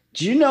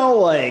 Do you know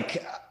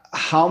like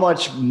how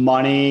much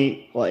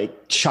money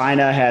like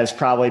China has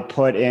probably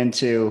put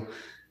into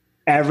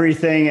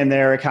everything in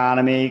their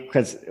economy?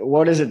 Because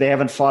what is it? They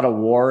haven't fought a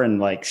war in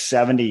like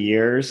 70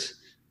 years.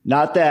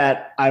 Not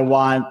that I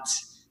want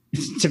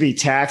to be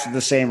taxed at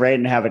the same rate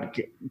and have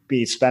it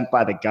be spent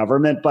by the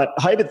government. But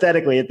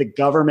hypothetically, if the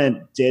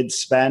government did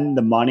spend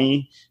the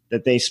money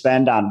that they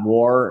spend on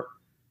war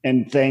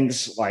and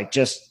things like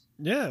just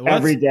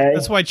every day.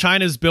 That's why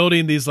China's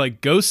building these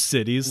like ghost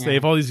cities. Yeah. They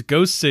have all these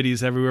ghost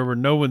cities everywhere where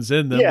no one's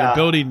in them. Yeah. They're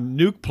building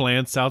nuke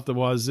plants out the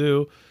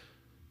wazoo.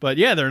 But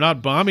yeah, they're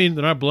not bombing.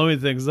 They're not blowing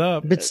things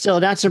up. But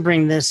still, not to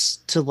bring this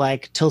to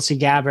like Tulsi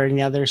Gabbard and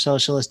the other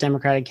socialist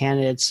Democratic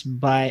candidates,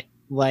 but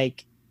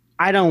like,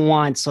 I don't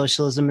want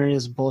socialism or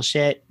this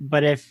bullshit,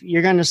 but if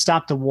you're going to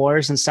stop the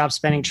wars and stop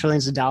spending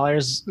trillions of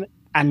dollars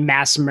on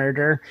mass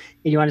murder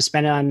and you want to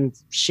spend it on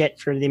shit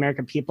for the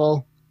American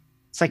people,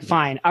 it's like,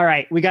 fine. All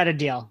right. We got a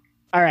deal.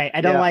 All right.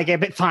 I don't like it,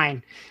 but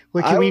fine.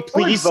 Well, can we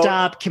please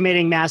stop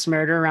committing mass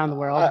murder around the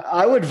world?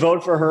 I would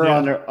vote for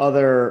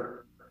her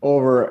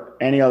over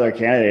any other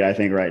candidate, I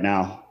think, right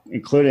now,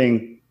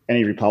 including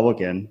any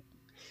Republican.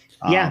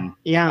 Yeah.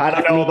 I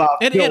don't know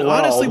about and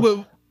honestly,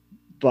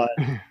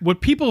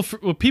 what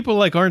people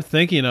like aren't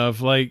thinking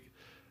of, like,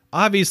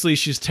 obviously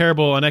she's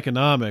terrible on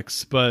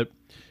economics, but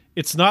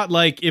it's not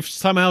like if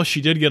somehow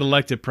she did get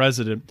elected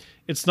president,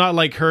 it's not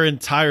like her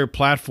entire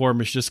platform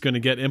is just going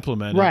to get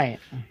implemented. Right.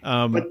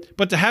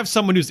 But to have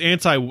someone who's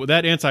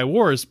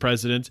anti-war as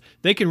president,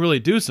 they can really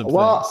do some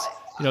things.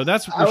 You know,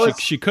 that's where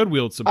she could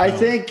wield some power. I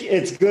think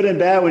it's good and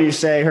bad when you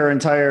say her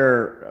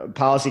entire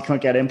policy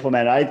couldn't get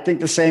implemented. I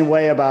think the same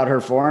way about her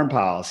foreign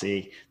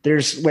policy.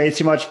 There's way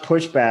too much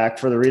pushback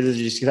for the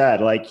reasons you said.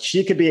 Like,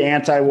 she could be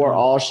anti-war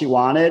all she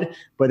wanted,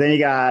 but then you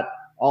got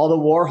all the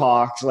war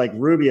hawks like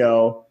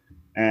Rubio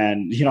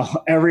and, you know,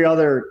 every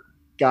other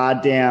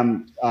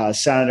goddamn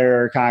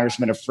senator or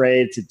congressman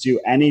afraid to do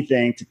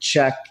anything to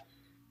check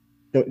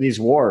these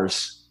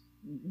wars.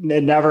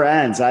 It never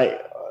ends. I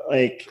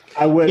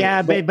would.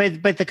 Yeah,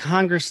 but the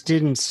Congress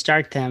didn't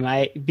start them.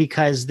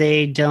 Because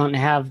they don't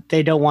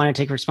want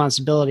to take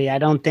responsibility. I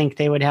don't think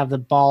they would have the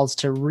balls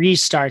to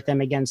restart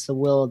them against the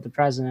will of the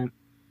president.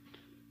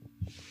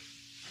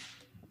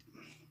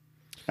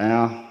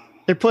 Yeah,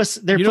 they're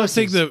pussies.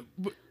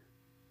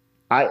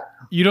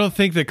 You don't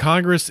think that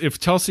Congress, if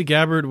Tulsi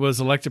Gabbard was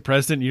elected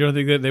president, you don't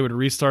think that they would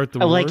restart the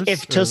wars? Like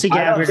if Tulsi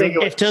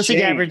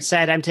Gabbard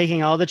said, "I'm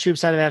taking all the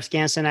troops out of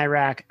Afghanistan and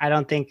Iraq," I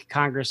don't think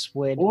Congress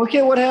would. Well, look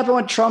at what happened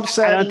when Trump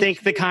said. I don't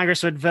think the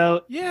Congress would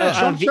vote. Yeah,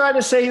 Trump tried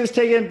to say he was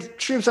taking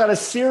troops out of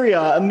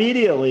Syria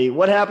immediately.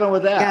 What happened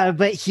with that? Yeah,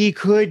 but he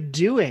could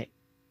do it.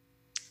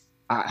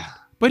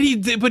 But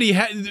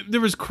there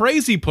was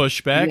crazy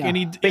pushback, and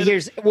he. But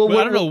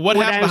I don't know what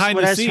happened behind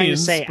the scenes. Trying to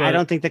say, I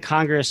don't think the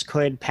Congress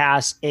could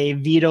pass a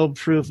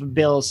veto-proof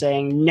bill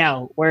saying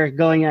no, we're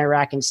going to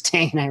Iraq and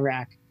staying in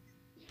Iraq.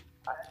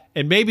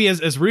 And maybe,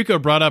 as Rico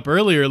brought up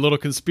earlier, a little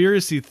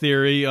conspiracy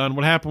theory on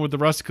what happened with the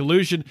Russia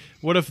collusion.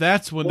 What if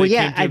that's when they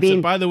came to him?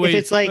 So, by the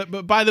way,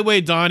 by the way,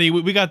 Donnie,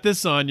 we got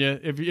this on you.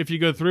 If you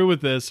go through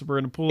with this, we're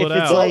going to pull it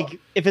out.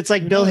 If it's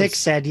like Bill Hicks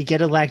said, you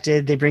get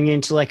elected, they bring you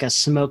into like a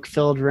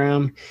smoke-filled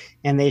room,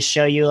 and they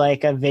show you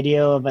like a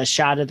video of a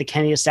shot of the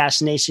Kennedy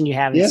assassination you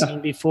haven't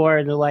seen before.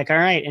 And they're like, all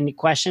right, any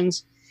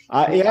questions?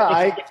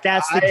 If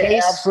that's the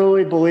case, I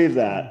absolutely believe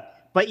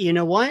that. But you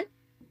know what?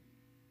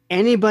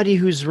 Anybody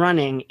who's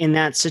running in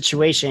that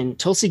situation,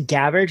 Tulsi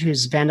Gabbard,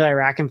 who's been to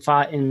Iraq and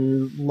fought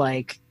in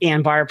like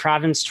Anbar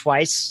province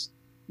twice,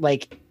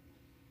 like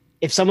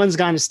if someone's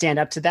going to stand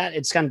up to that,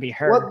 it's going to be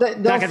her. Well, it's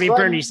not going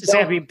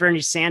to be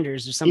Bernie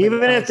Sanders or something.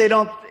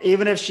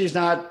 Even if she's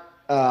not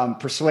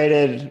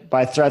persuaded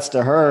by threats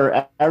to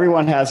her,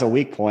 everyone has a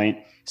weak point.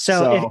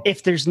 So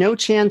if there's no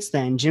chance,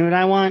 then do you know what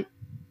I want?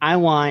 I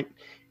want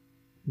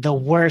the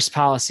worst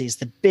policies,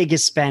 the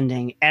biggest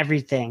spending,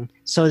 everything,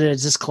 so that it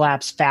just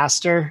collapse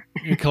faster.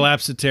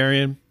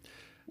 Collapsitarian.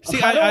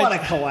 See, I don't want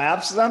to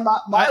collapse. I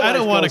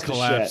don't want to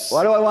collapse.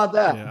 Why do I want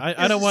that? Yeah,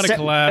 I don't want to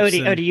collapse.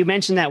 Odie, you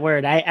mentioned that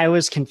word. I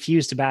was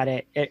confused about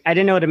it. I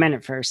didn't know what it meant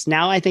at first.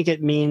 Now I think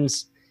it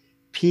means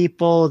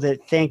people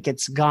that think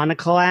it's gonna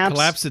collapse.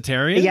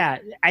 Collapsitarian? Yeah,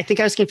 I think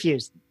I was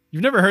confused.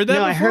 You've never heard that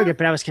before? I heard it,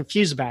 but I was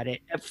confused about it.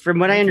 From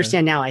what I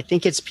understand now, I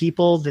think it's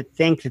people that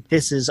think that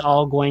this is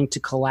all going to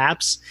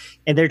collapse,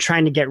 and they're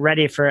trying to get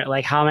ready for it.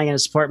 Like, how am I going to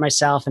support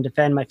myself and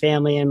defend my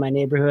family and my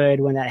neighborhood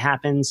when that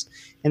happens?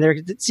 And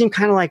they seem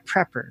kind of like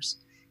preppers.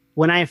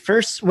 When I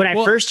first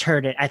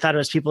heard it, I thought it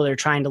was people that are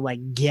trying to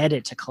like get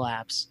it to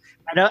collapse.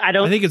 I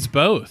think it's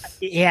both.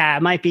 Yeah,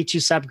 it might be two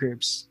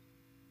subgroups.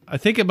 I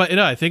think it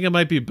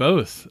might be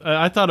both.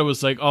 I thought it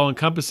was like all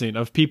encompassing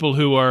of people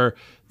who are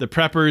the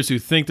preppers who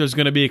think there's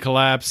going to be a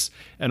collapse,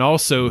 and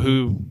also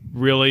who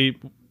really,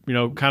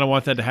 kind of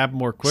want that to happen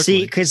more quickly.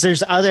 See, because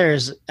there's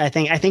others. I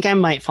think I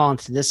might fall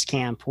into this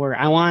camp where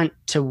I want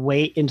to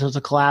wait until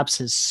the collapse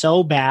is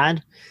so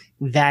bad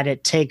that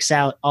it takes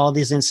out all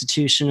these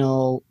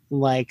institutional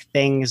like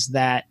things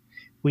that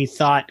we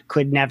thought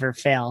could never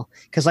fail.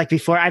 Because like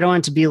before, I don't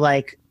want it to be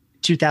like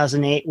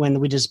 2008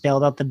 when we just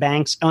bailed out the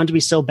banks. I want it to be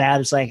so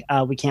bad it's like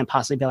we can't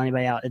possibly bail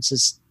anybody out. It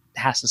just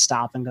has to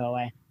stop and go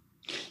away.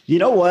 You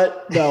know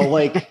what though?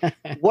 Like,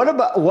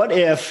 what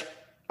if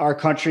our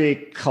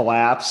country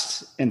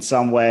collapsed in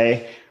some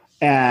way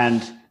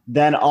and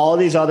then all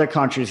these other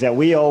countries that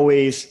we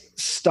always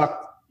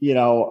stuck,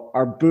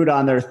 our boot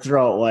on their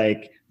throat,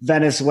 like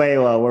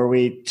Venezuela, where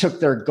we took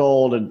their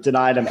gold and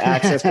denied them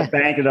access to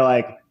bank, and they're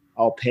like,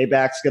 "Oh,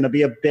 payback's going to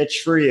be a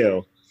bitch for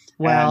you."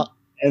 Well,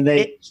 and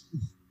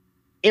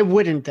it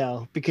wouldn't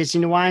though, because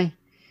you know why?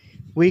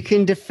 We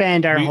can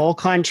defend our whole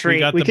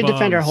country. We can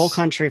defend our whole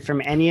country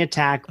from any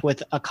attack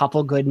with a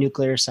couple good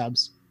nuclear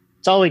subs.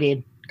 That's all we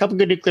need. A couple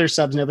good nuclear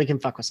subs. Nobody can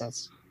fuck with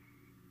us.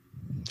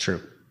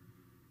 True.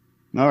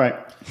 All right.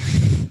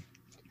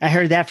 I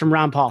heard that from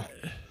Ron Paul.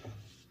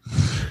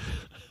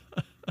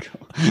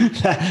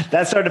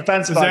 That's our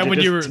defense budget. That when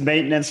you were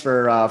maintenance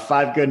for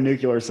 5 good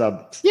nuclear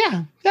subs?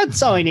 Yeah,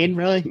 that's all I need,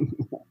 really.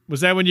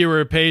 Was that when you were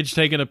a page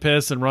taking a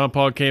piss and Ron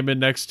Paul came in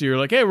next to you?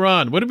 Like, hey,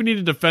 Ron, what do we need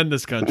to defend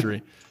this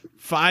country?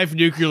 5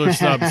 nuclear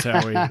subs,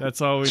 Howie.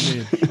 That's all we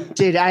need.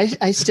 Dude,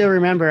 I still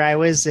remember I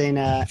was in.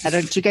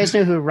 Do you guys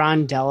know who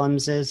Ron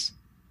Dellums is?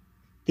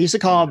 They used to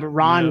call him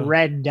Ron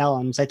Red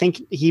Dellums. I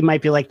think he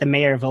might be like the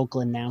mayor of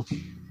Oakland now.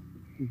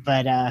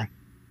 But I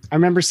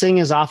remember sitting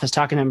in his office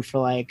talking to him for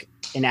like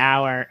an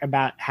hour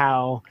about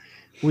how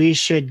we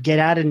should get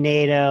out of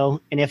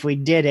NATO, and if we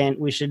didn't,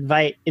 we should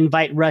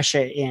invite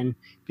Russia in,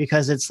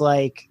 because it's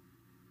like,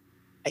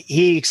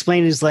 he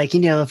explained, it's like,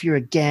 if you're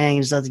a gang,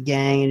 it's not the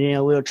gang,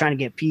 and we were trying to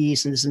get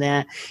peace and this and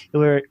that.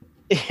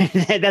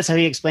 That's how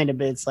he explained it.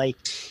 But it's like,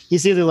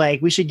 he's either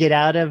like, we should get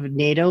out of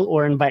NATO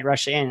or invite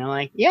Russia in. And I'm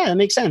like, yeah, that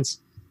makes sense.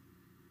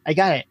 I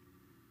got it.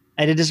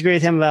 I did disagree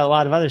with him about a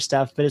lot of other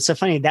stuff, but it's so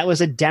funny. That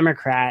was a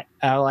Democrat,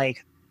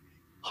 like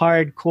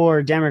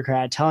hardcore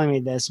Democrat, telling me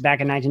this back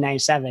in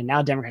 1997.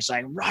 Now Democrats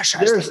are like,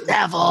 Russia's the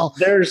devil.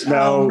 There's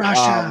no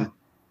Russia.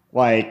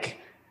 Like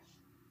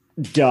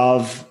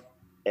dove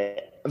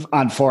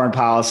on foreign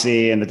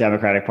policy in the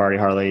Democratic Party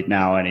hardly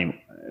now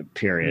any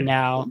period.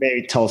 No.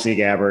 Maybe Tulsi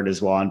Gabbard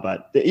is one,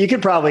 but you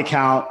could probably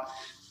count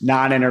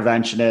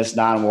non-interventionists,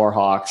 non-war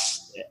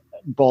hawks,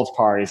 both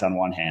parties on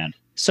one hand.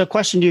 So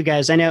question to you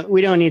guys. I know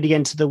we don't need to get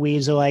into the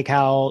weeds of like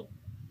how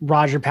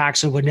Roger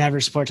Paxson would never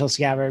support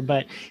Tulsi Gabbard,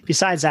 but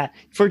besides that,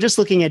 if we're just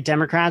looking at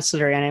Democrats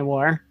that are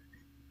anti-war,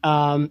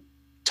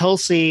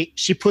 Tulsi,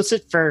 she puts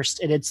it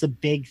first, and it's the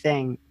big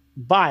thing.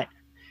 But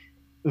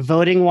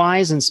voting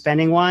wise and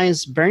spending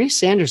wise, Bernie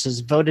Sanders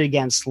has voted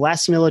against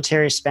less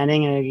military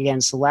spending and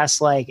against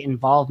less like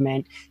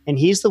involvement. And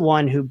he's the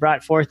one who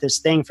brought forth this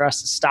thing for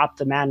us to stop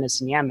the madness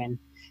in Yemen.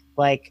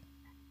 Like,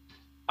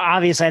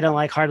 obviously I don't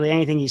like hardly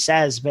anything he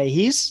says, but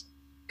he's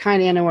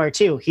kind of anywhere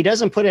too. He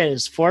doesn't put it at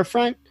his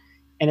forefront,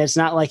 and it's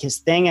not like his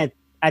thing.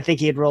 I think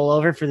he'd roll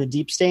over for the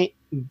deep state,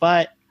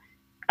 but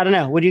I don't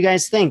know. What do you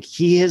guys think?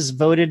 He has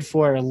voted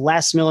for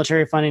less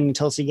military funding than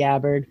Tulsi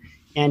Gabbard,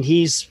 and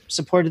he's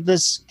supported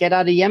this get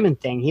out of Yemen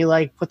thing. He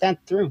like put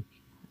that through.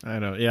 I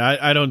don't. Yeah,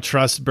 I don't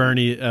trust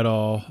Bernie at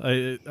all.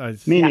 Me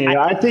neither.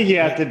 I think you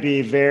have to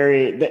be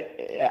very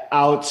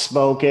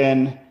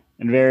outspoken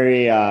and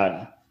very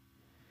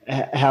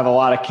have a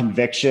lot of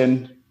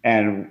conviction,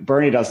 and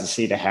Bernie doesn't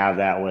seem to have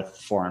that with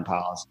foreign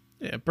policy.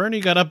 Yeah, Bernie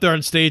got up there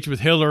on stage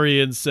with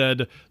Hillary and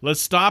said, "Let's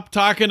stop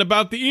talking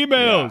about the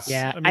emails."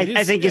 Yeah,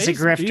 I think he's a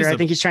grifter. I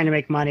think he's trying to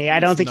make money.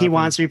 I don't think he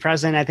wants to be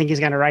president. I think he's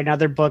going to write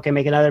another book and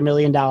make another $1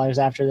 million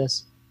after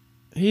this.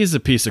 He's a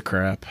piece of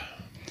crap.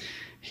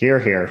 Hear,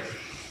 hear.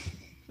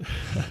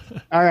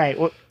 All right.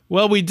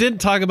 Well, we didn't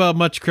talk about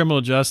much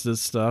criminal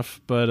justice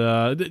stuff,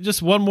 but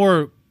just one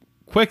more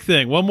quick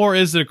thing. One more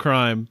is it a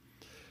crime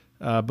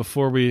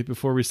before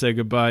we say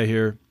goodbye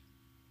here.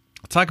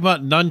 Talk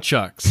about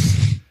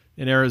nunchucks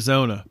in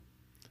Arizona. I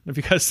don't know if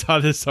you guys saw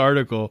this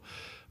article,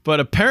 but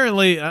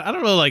apparently, I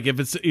don't know, like if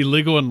it's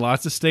illegal in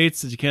lots of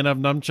states that you can't have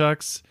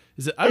nunchucks.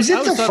 Is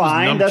it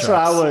defined? That's what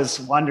I was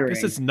wondering. I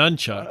guess it's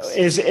nunchucks.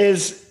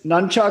 Is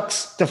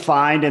nunchucks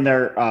defined in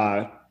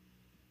their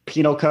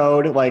penal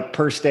code, like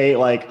per state,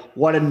 like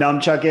what a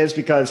nunchuck is?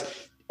 Because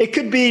it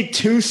could be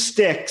 2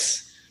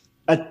 sticks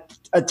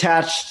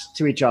attached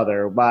to each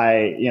other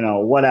by,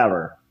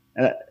 whatever.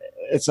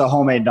 It's a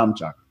homemade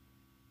nunchuck.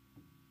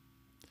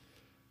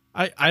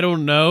 I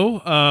don't know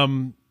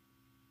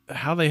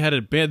how they had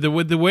it banned.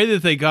 The way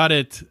that they got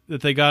it,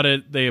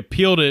 they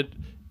appealed it,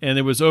 and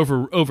it was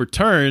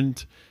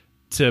overturned.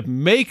 To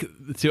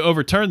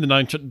overturn the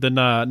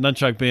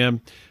nunchuck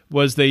ban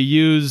was they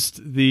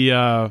used the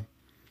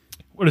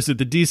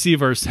the DC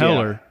versus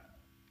Heller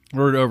in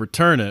order to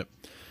overturn it,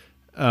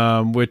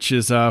 which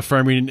is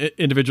affirming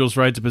individuals'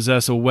 right to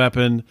possess a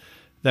weapon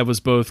that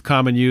was both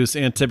common use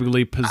and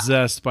typically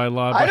possessed by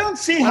law. I don't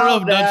see how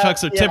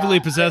nunchucks are typically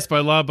possessed by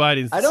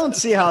law-abiding. I don't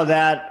see how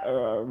that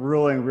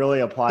ruling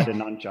really applied to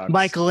nunchucks.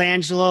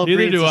 Michelangelo.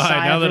 Neither do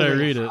I. Now that I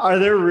read it, are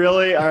there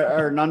really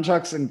are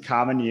nunchucks in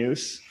common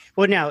use?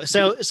 Well, no.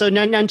 So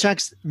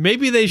nunchucks.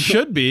 Maybe they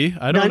should be.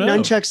 I don't know.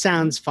 Nunchuck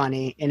sounds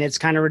funny and it's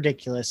kind of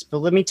ridiculous, but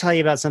let me tell you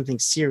about something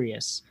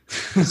serious.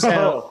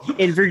 So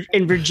in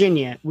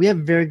Virginia, we have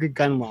very good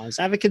gun laws.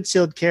 I have a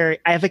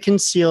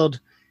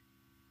concealed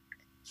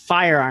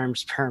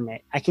firearms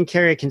permit. I can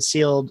carry a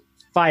concealed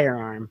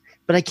firearm,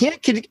 but I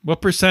can't.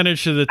 What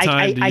percentage of the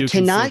time do you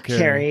cannot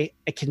carry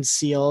a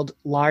concealed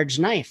large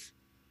knife?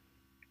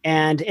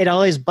 And it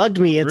always bugged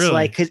me. It's Really?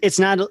 like, 'cause it's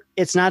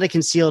not a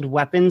concealed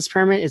weapons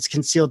permit. It's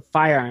concealed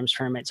firearms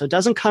permit. So it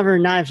doesn't cover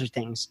knives or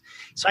things.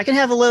 So I can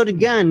have a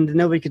loaded gun that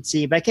nobody could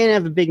see, but I can't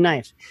have a big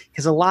knife,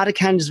 because a lot of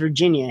counties of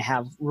Virginia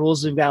have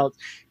rules about,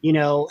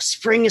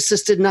 spring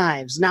assisted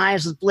knives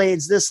with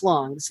blades this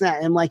long, this, that.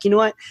 And I'm like, you know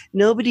what?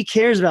 Nobody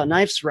cares about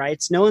knives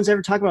rights. No one's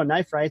ever talked about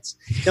knife rights.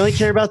 They only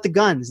care about the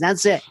guns.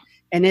 That's it.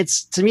 And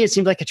to me, it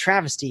seems like a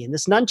travesty. And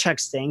this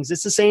nunchucks things,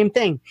 it's the same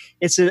thing.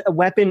 It's a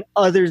weapon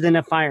other than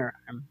a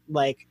firearm.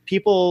 Like,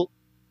 people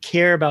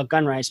care about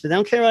gun rights, but they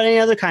don't care about any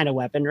other kind of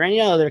weapon or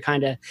any other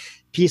kind of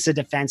piece of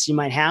defense you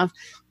might have.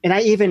 And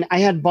I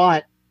had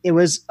bought, it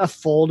was a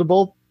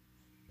foldable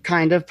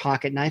kind of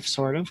pocket knife,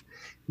 sort of,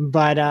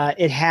 but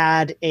it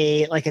had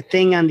a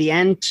thing on the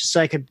end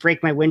so I could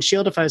break my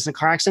windshield if I was in a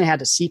car accident. I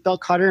had a seatbelt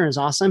cutter, and it was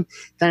awesome.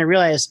 Then I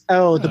realized,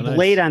 the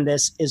blade on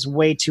this is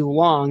way too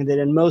long, that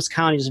in most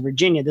counties of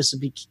Virginia, this would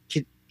be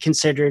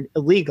considered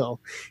illegal,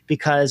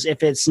 because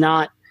if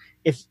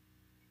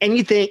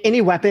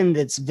any weapon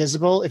that's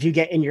visible, if you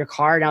get in your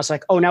car, now it's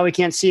like, oh, now we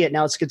can't see it.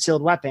 Now it's a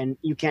concealed weapon.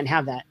 You can't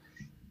have that.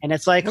 And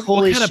it's like,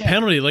 holy shit. What kind of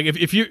penalty? Like,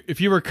 if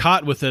you were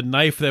caught with a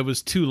knife that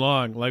was too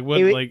long, like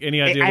what?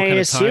 Any idea? I what kind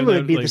assume of time it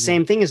would be the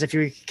same thing as if you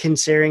were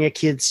considering a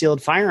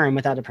concealed firearm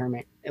without a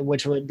permit,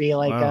 which would be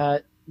like. Wow.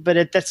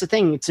 But that's the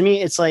thing. To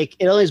me, it's like,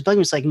 it always bugs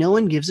me. It's like, no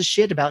one gives a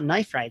shit about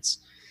knife rights.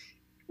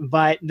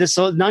 But this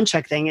whole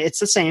nunchuck thing, it's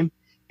the same.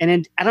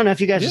 And I don't know if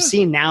you guys have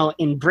seen now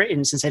in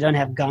Britain, since they don't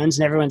have guns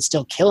and everyone's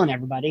still killing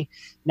everybody,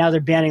 now they're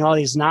banning all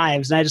these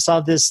knives. And I just saw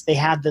this. They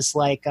had this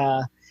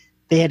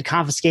they had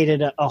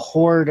confiscated a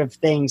horde of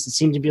things that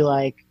seemed to be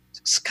like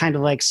kind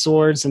of like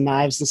swords and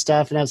knives and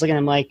stuff. And I was looking at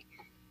them like,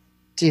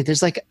 dude,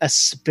 there's like a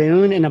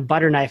spoon and a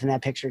butter knife in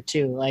that picture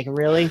too. Like,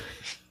 really?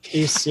 Are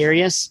you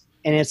serious?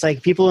 And it's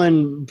like, people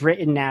in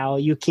Britain now,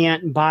 you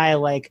can't buy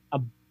like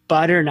a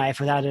butter knife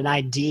without an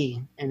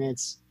ID. And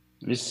it's...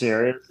 Are you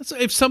serious? So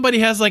if somebody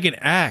has like an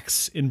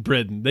axe in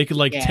Britain, they could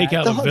take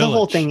out a village. The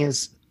whole thing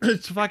is...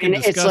 It's fucking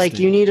disgusting. It's like,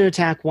 you need to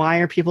attack. Why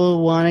are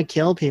people want to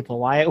kill people?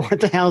 What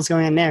the hell is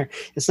going on there?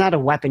 It's not a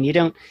weapon. You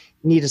don't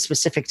need a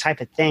specific type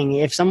of thing.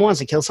 If someone wants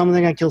to kill someone,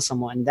 they're going to kill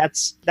someone.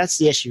 That's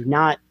the issue,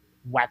 not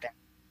weapon.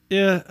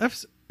 Yeah,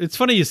 it's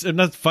funny.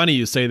 Not funny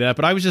you say that,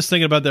 but I was just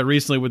thinking about that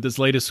recently with this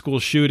latest school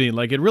shooting.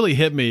 Like, it really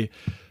hit me,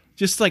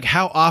 just like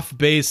how off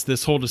base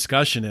this whole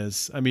discussion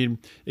is. I mean,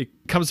 it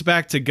comes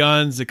back to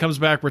guns. It comes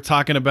back, we're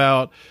talking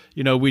about,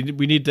 we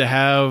need to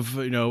have,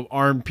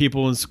 armed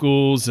people in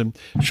schools. And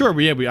sure,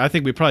 I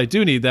think we probably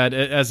do need that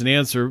as an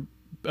answer,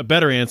 a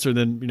better answer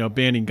than,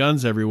 banning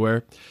guns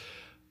everywhere.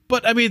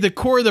 But I mean, the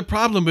core of the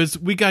problem is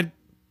we got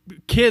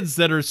kids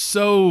that are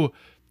so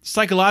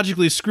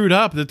psychologically screwed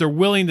up that they're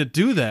willing to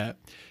do that.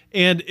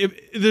 And if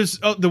there's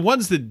the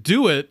ones that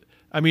do it,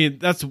 I mean,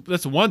 that's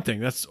one thing.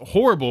 That's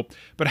horrible.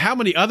 But how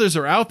many others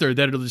are out there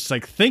that are just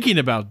like thinking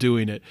about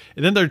doing it,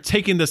 and then they're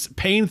taking this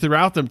pain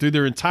throughout them through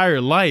their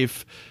entire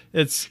life?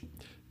 It's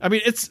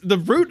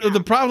the root of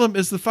the problem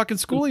is the fucking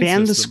schooling system.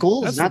 Ban the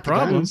schools, that's not the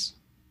problem. The guns.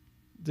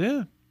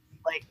 Yeah.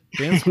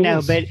 Ban schools.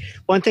 No, but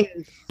one thing.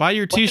 Buy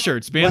your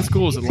T-shirts. Ban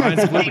schools at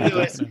Lions of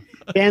Liberty.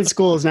 Ban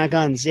schools, not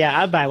guns.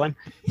 Yeah, I'd buy one.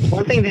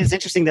 One thing that's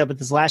interesting though, about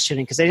this last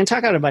shooting, because they didn't talk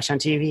about it much on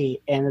TV,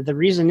 and the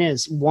reason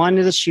is one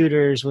of the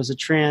shooters was a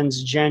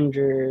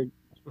transgender.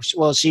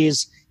 Well,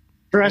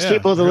 for us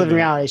people that live in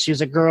reality, she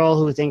was a girl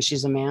who thinks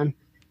she's a man,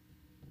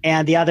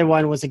 and the other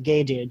one was a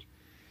gay dude.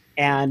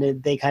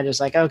 And they kind of just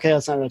like, okay,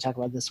 let's not really talk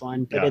about this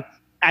one. But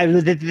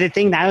the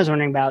thing that I was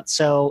wondering about,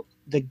 so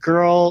the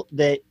girl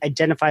that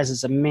identifies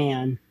as a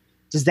man,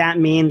 does that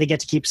mean they get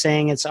to keep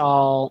saying it's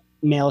all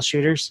male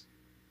shooters?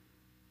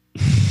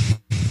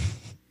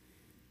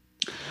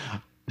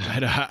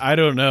 I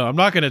don't know. I'm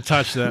not going to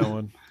touch that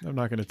one.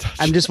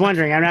 I'm just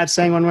wondering. I'm not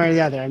saying one way or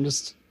the other. I'm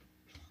just.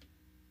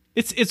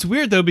 It's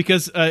weird though,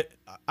 because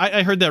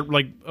I heard that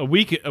like a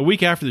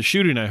week after the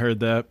shooting. I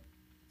heard that.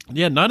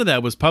 Yeah, none of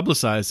that was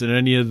publicized in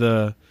any of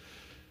the,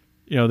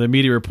 the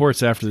media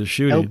reports after the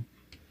shooting.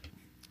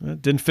 Nope.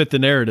 It didn't fit the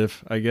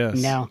narrative, I guess.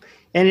 No,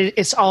 and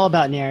it's all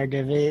about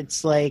narrative.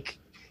 It's like,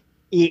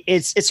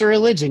 it's a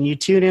religion. You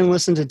tune in,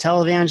 listen to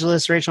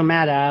televangelist Rachel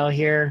Maddow,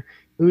 hear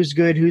who's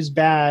good, who's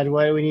bad,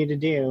 what do we need to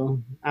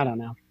do? I don't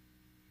know.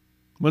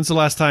 When's the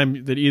last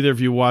time that either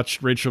of you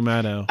watched Rachel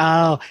Maddow?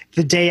 Oh,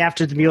 the day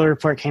after the Mueller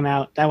report came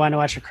out. I wanted to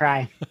watch her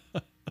cry.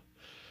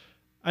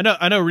 I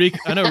know Rico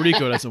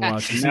doesn't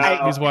watch. He's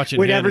watching.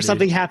 Whenever Hannity.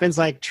 Something happens,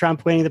 like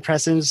Trump winning the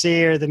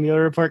presidency or the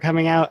Mueller report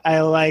coming out,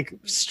 I like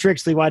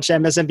strictly watch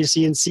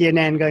MSNBC and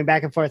CNN going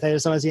back and forth. I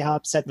just want to see how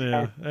upset they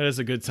are. That is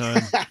a good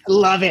time.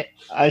 Love it.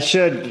 I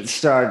should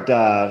start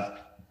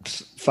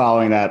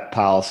following that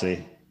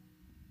policy.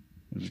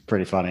 It's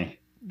pretty funny.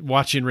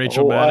 Watching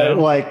Rachel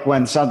Maddow, like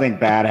when something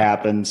bad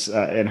happens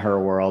in her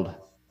world.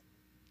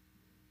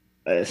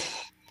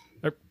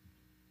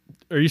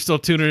 Are you still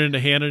tuning into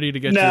Hannity to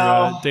get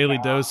your daily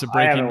dose of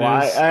breaking news?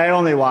 I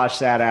only watch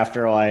that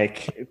after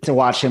to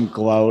watch him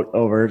gloat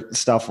over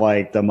stuff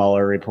like the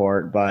Mueller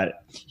report.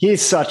 But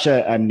he's such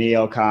a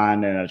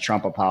neocon and a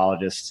Trump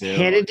apologist too.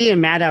 Hannity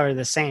and Maddow are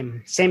the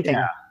same thing.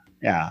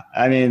 Yeah.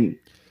 I mean,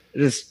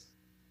 just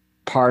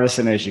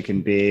partisan as you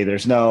can be.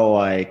 There's no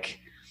like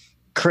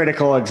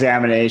critical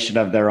examination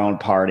of their own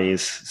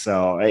parties.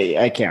 So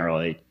I can't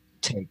really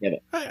take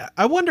it.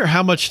 I wonder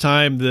how much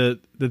time that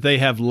they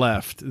have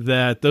left,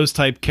 that those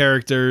type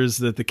characters,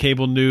 that the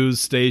cable news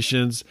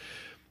stations,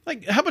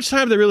 like how much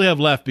time they really have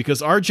left,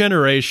 because our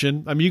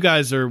generation, I mean, you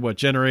guys are what,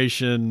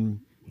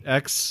 Generation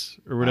X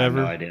or whatever?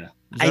 I have no idea.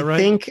 Is that right?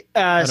 Think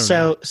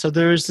so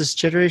there's this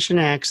Generation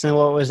X, and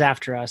what was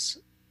after us?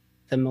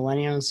 The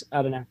millennials?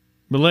 I don't know.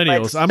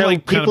 Millennials. I'm so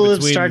like kind people of have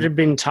between. started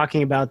been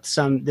talking about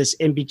this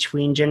in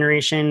between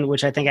generation,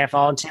 which I think I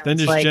fall into. Then It's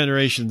there's like,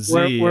 Generation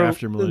Z we're-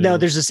 after millennials. No,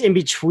 there's this in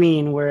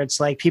between where it's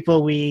like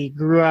people we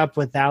grew up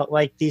without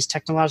like these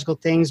technological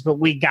things, but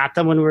we got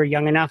them when we were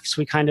young enough,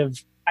 so we kind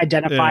of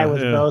identify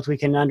with both. We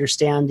can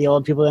understand the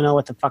old people that know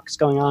what the fuck is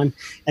going on,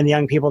 and the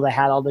young people that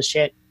had all this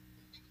shit.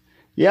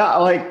 Yeah,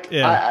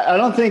 I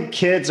don't think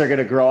kids are going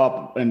to grow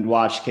up and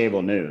watch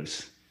cable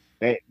news.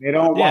 They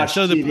don't watch.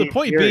 So the TV,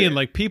 point period. being,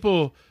 like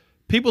people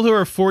who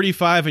are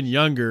 45 and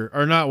younger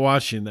are not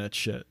watching that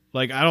shit.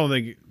 Like I don't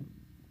think,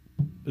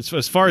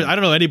 as far as I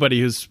don't know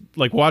anybody who's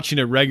like watching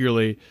it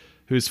regularly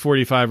who's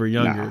 45 or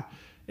younger, No.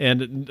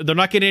 and they're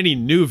not getting any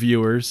new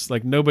viewers.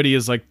 Like nobody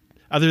is like,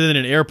 other than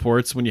in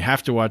airports when you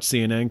have to watch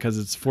CNN because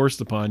it's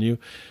forced upon you.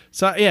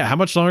 So yeah, how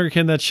much longer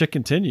can that shit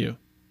continue?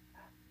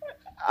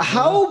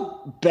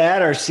 How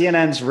bad are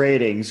CNN's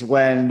ratings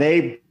when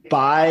they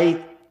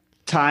buy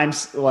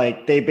times,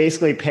 like they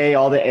basically pay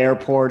all the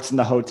airports and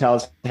the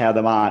hotels to have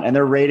them on, and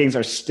their ratings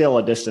are still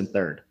a distant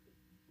third?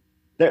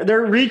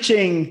 They're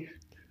reaching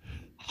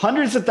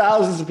hundreds of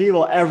thousands of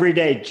people every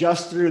day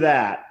just through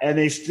that, and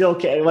they still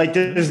can't. Like,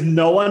 does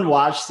no one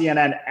watch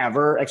CNN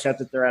ever except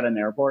that they're at an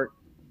airport?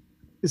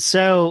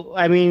 So,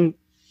 I mean,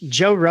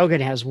 Joe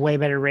Rogan has way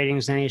better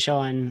ratings than any show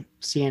on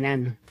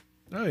CNN.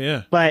 Oh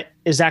yeah, But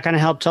is that going to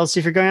help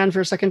Chelsea for going on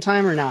for a second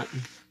time or not?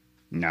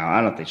 No,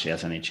 I don't think she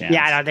has any chance.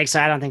 Yeah, I don't think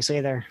so. I don't think so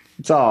either.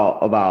 It's all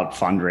about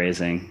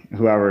fundraising.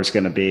 Whoever's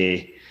going to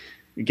be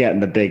getting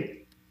the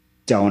big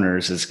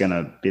donors is going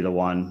to be the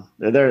one.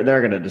 They're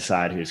going to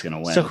decide who's going to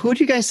win. So who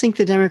do you guys think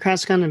the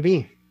Democrats going to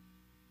be?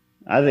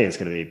 I think it's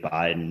going to be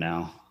Biden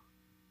now.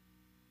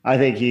 I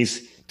think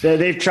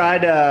they've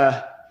tried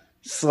to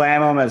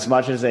slam him as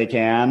much as they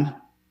can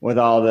with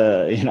all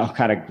the,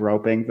 kind of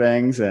groping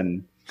things.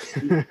 And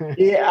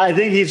yeah, I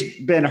think he's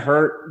been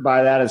hurt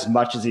by that as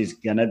much as he's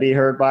going to be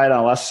hurt by it,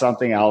 unless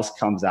something else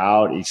comes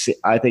out.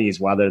 I think he's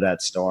weathered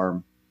that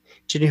storm.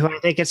 Do you know who I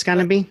think it's going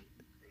to be?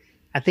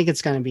 I think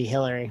it's going to be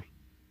Hillary.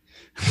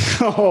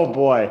 Oh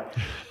boy.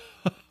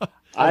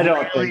 I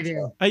don't think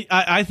do.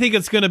 I think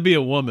it's going to be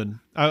a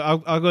woman.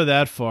 I'll go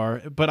that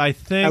far, but I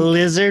think A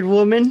lizard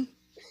woman?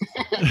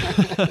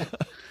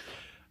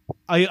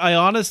 I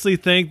honestly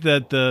think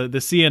that the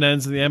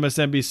CNNs and the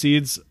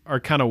MSNBCs are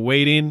kind of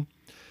waiting.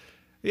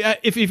 Yeah,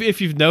 if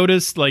you've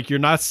noticed, like you're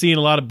not seeing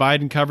a lot of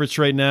Biden coverage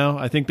right now.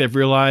 I think they've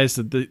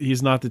realized that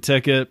he's not the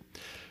ticket.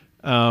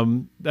 I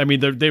mean,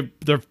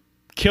 they're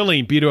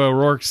killing Beto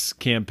O'Rourke's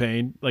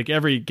campaign. Like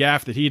every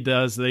gaffe that he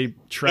does, they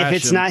trash him.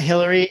 If it's not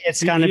Hillary,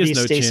 it's going to He be has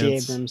no Stacey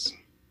chance. Abrams.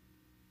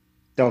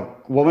 the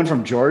woman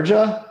from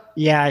Georgia.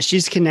 Yeah,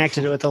 she's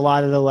connected with a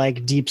lot of the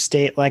like deep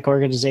state like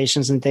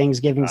organizations and things,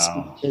 giving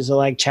Oh. speeches at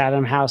like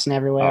Chatham House and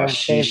everywhere. Oh,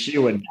 she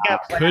would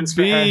not. Could plans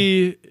for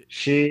be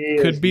She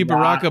could be is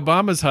Barack not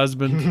Obama's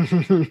husband.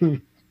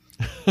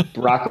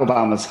 Barack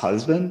Obama's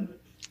husband.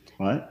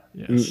 What?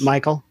 Yes.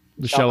 Michael.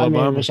 Michelle I mean,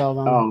 Obama. Michelle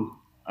Obama.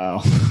 Oh.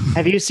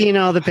 Have you seen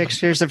all the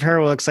pictures of her?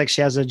 It looks like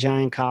she has a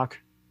giant cock.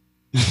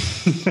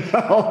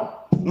 Oh.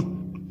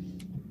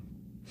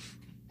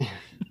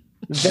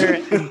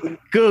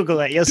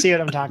 Google it. You'll see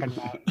what I'm talking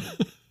about.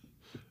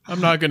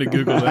 I'm not going to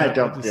Google that. I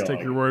don't I'll just feel take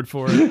like your word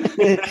for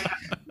it.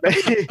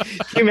 Can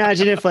you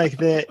imagine if like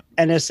the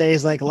NSA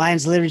is like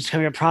Lions of Liberty is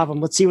becoming a problem?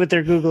 Let's see what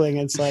they're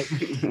Googling. It's like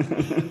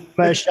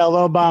Michelle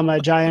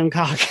Obama, giant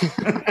cock.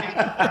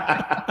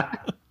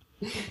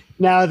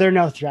 No, they're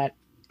no threat.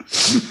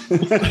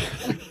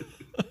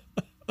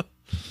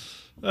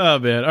 Oh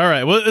man! All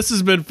right. Well, this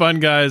has been fun,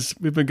 guys.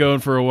 We've been going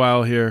for a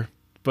while here,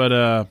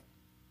 but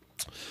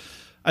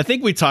I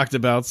think we talked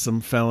about some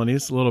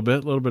felonies a little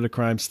bit of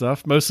crime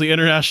stuff, mostly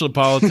international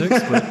politics,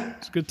 but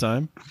it's a good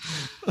time.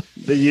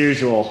 The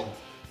usual.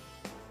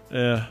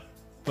 Yeah.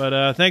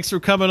 But thanks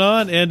for coming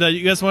on. And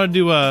you guys want to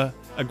do a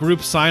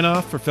group sign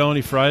off for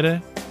Felony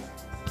Friday?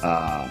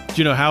 Do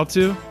you know how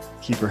to?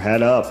 Keep your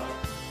head up.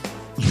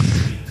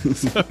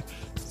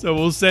 So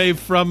we'll say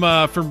from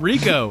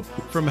Rico,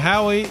 from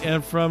Howie,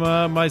 and from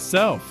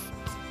myself.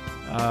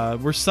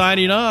 We're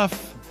signing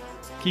off.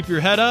 Keep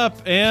your head up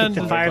and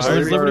Keep the fires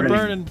Liberty burning.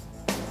 burning.